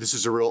 This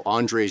is a real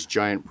Andre's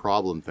Giant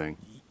Problem thing.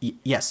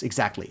 Yes,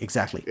 exactly.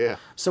 Yeah.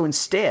 So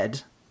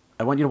instead,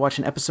 I want you to watch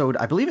an episode,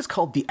 I believe it's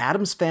called The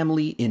Addams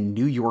Family in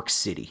New York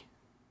City.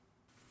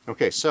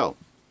 Okay, so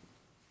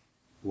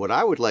what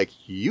I would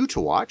like you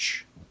to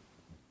watch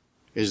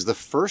is the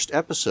first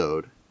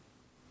episode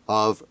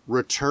of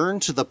Return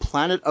to the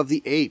Planet of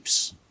the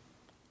Apes.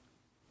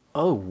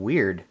 Oh,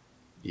 weird.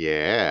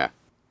 Yeah.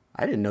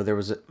 I didn't know there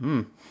was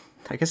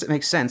I guess it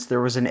makes sense. There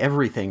was an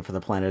everything for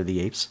the Planet of the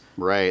Apes.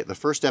 Right. The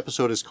first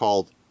episode is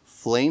called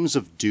Flames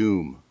of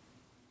Doom.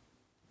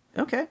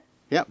 Okay.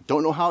 Yeah,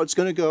 don't know how it's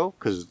going to go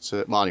because it's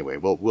well. Anyway,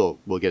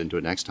 we'll get into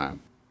it next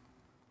time.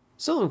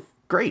 So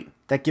great.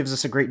 That gives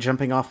us a great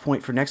jumping off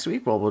point for next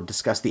week. Well, we'll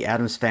discuss the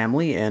Addams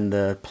Family and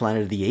the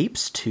Planet of the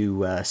Apes,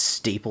 two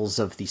staples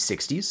of the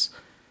 60s.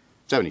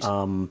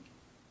 70s.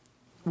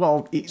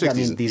 Well, 60s, I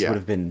mean, these yeah. would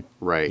have been...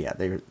 Right. Yeah,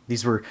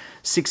 these were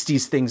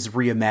 60s things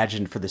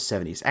reimagined for the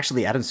 70s.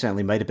 Actually, the Addams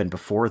Family might have been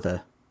before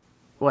the...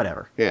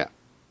 Whatever. Yeah.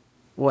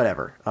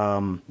 Whatever.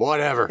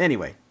 Whatever.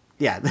 Anyway.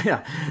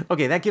 Yeah.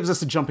 Okay, that gives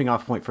us a jumping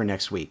off point for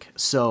next week.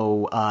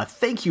 So,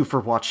 thank you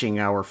for watching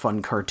our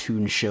fun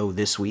cartoon show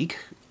this week,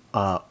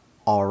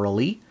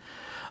 orally.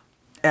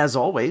 As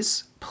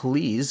always,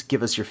 please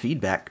give us your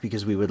feedback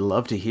because we would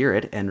love to hear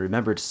it. And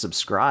remember to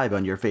subscribe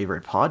on your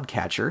favorite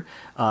podcatcher.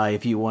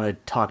 If you want to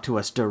talk to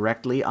us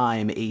directly,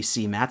 I'm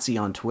AC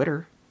Matsy on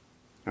Twitter.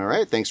 All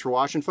right. Thanks for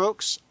watching,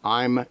 folks.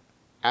 I'm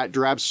at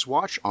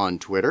DrabSwatch on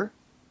Twitter.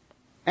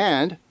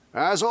 And,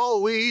 as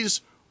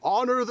always,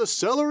 honor the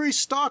Celery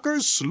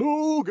Stalker's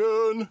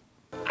slogan.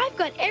 I've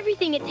got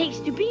everything it takes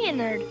to be a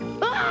nerd.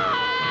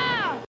 Ah!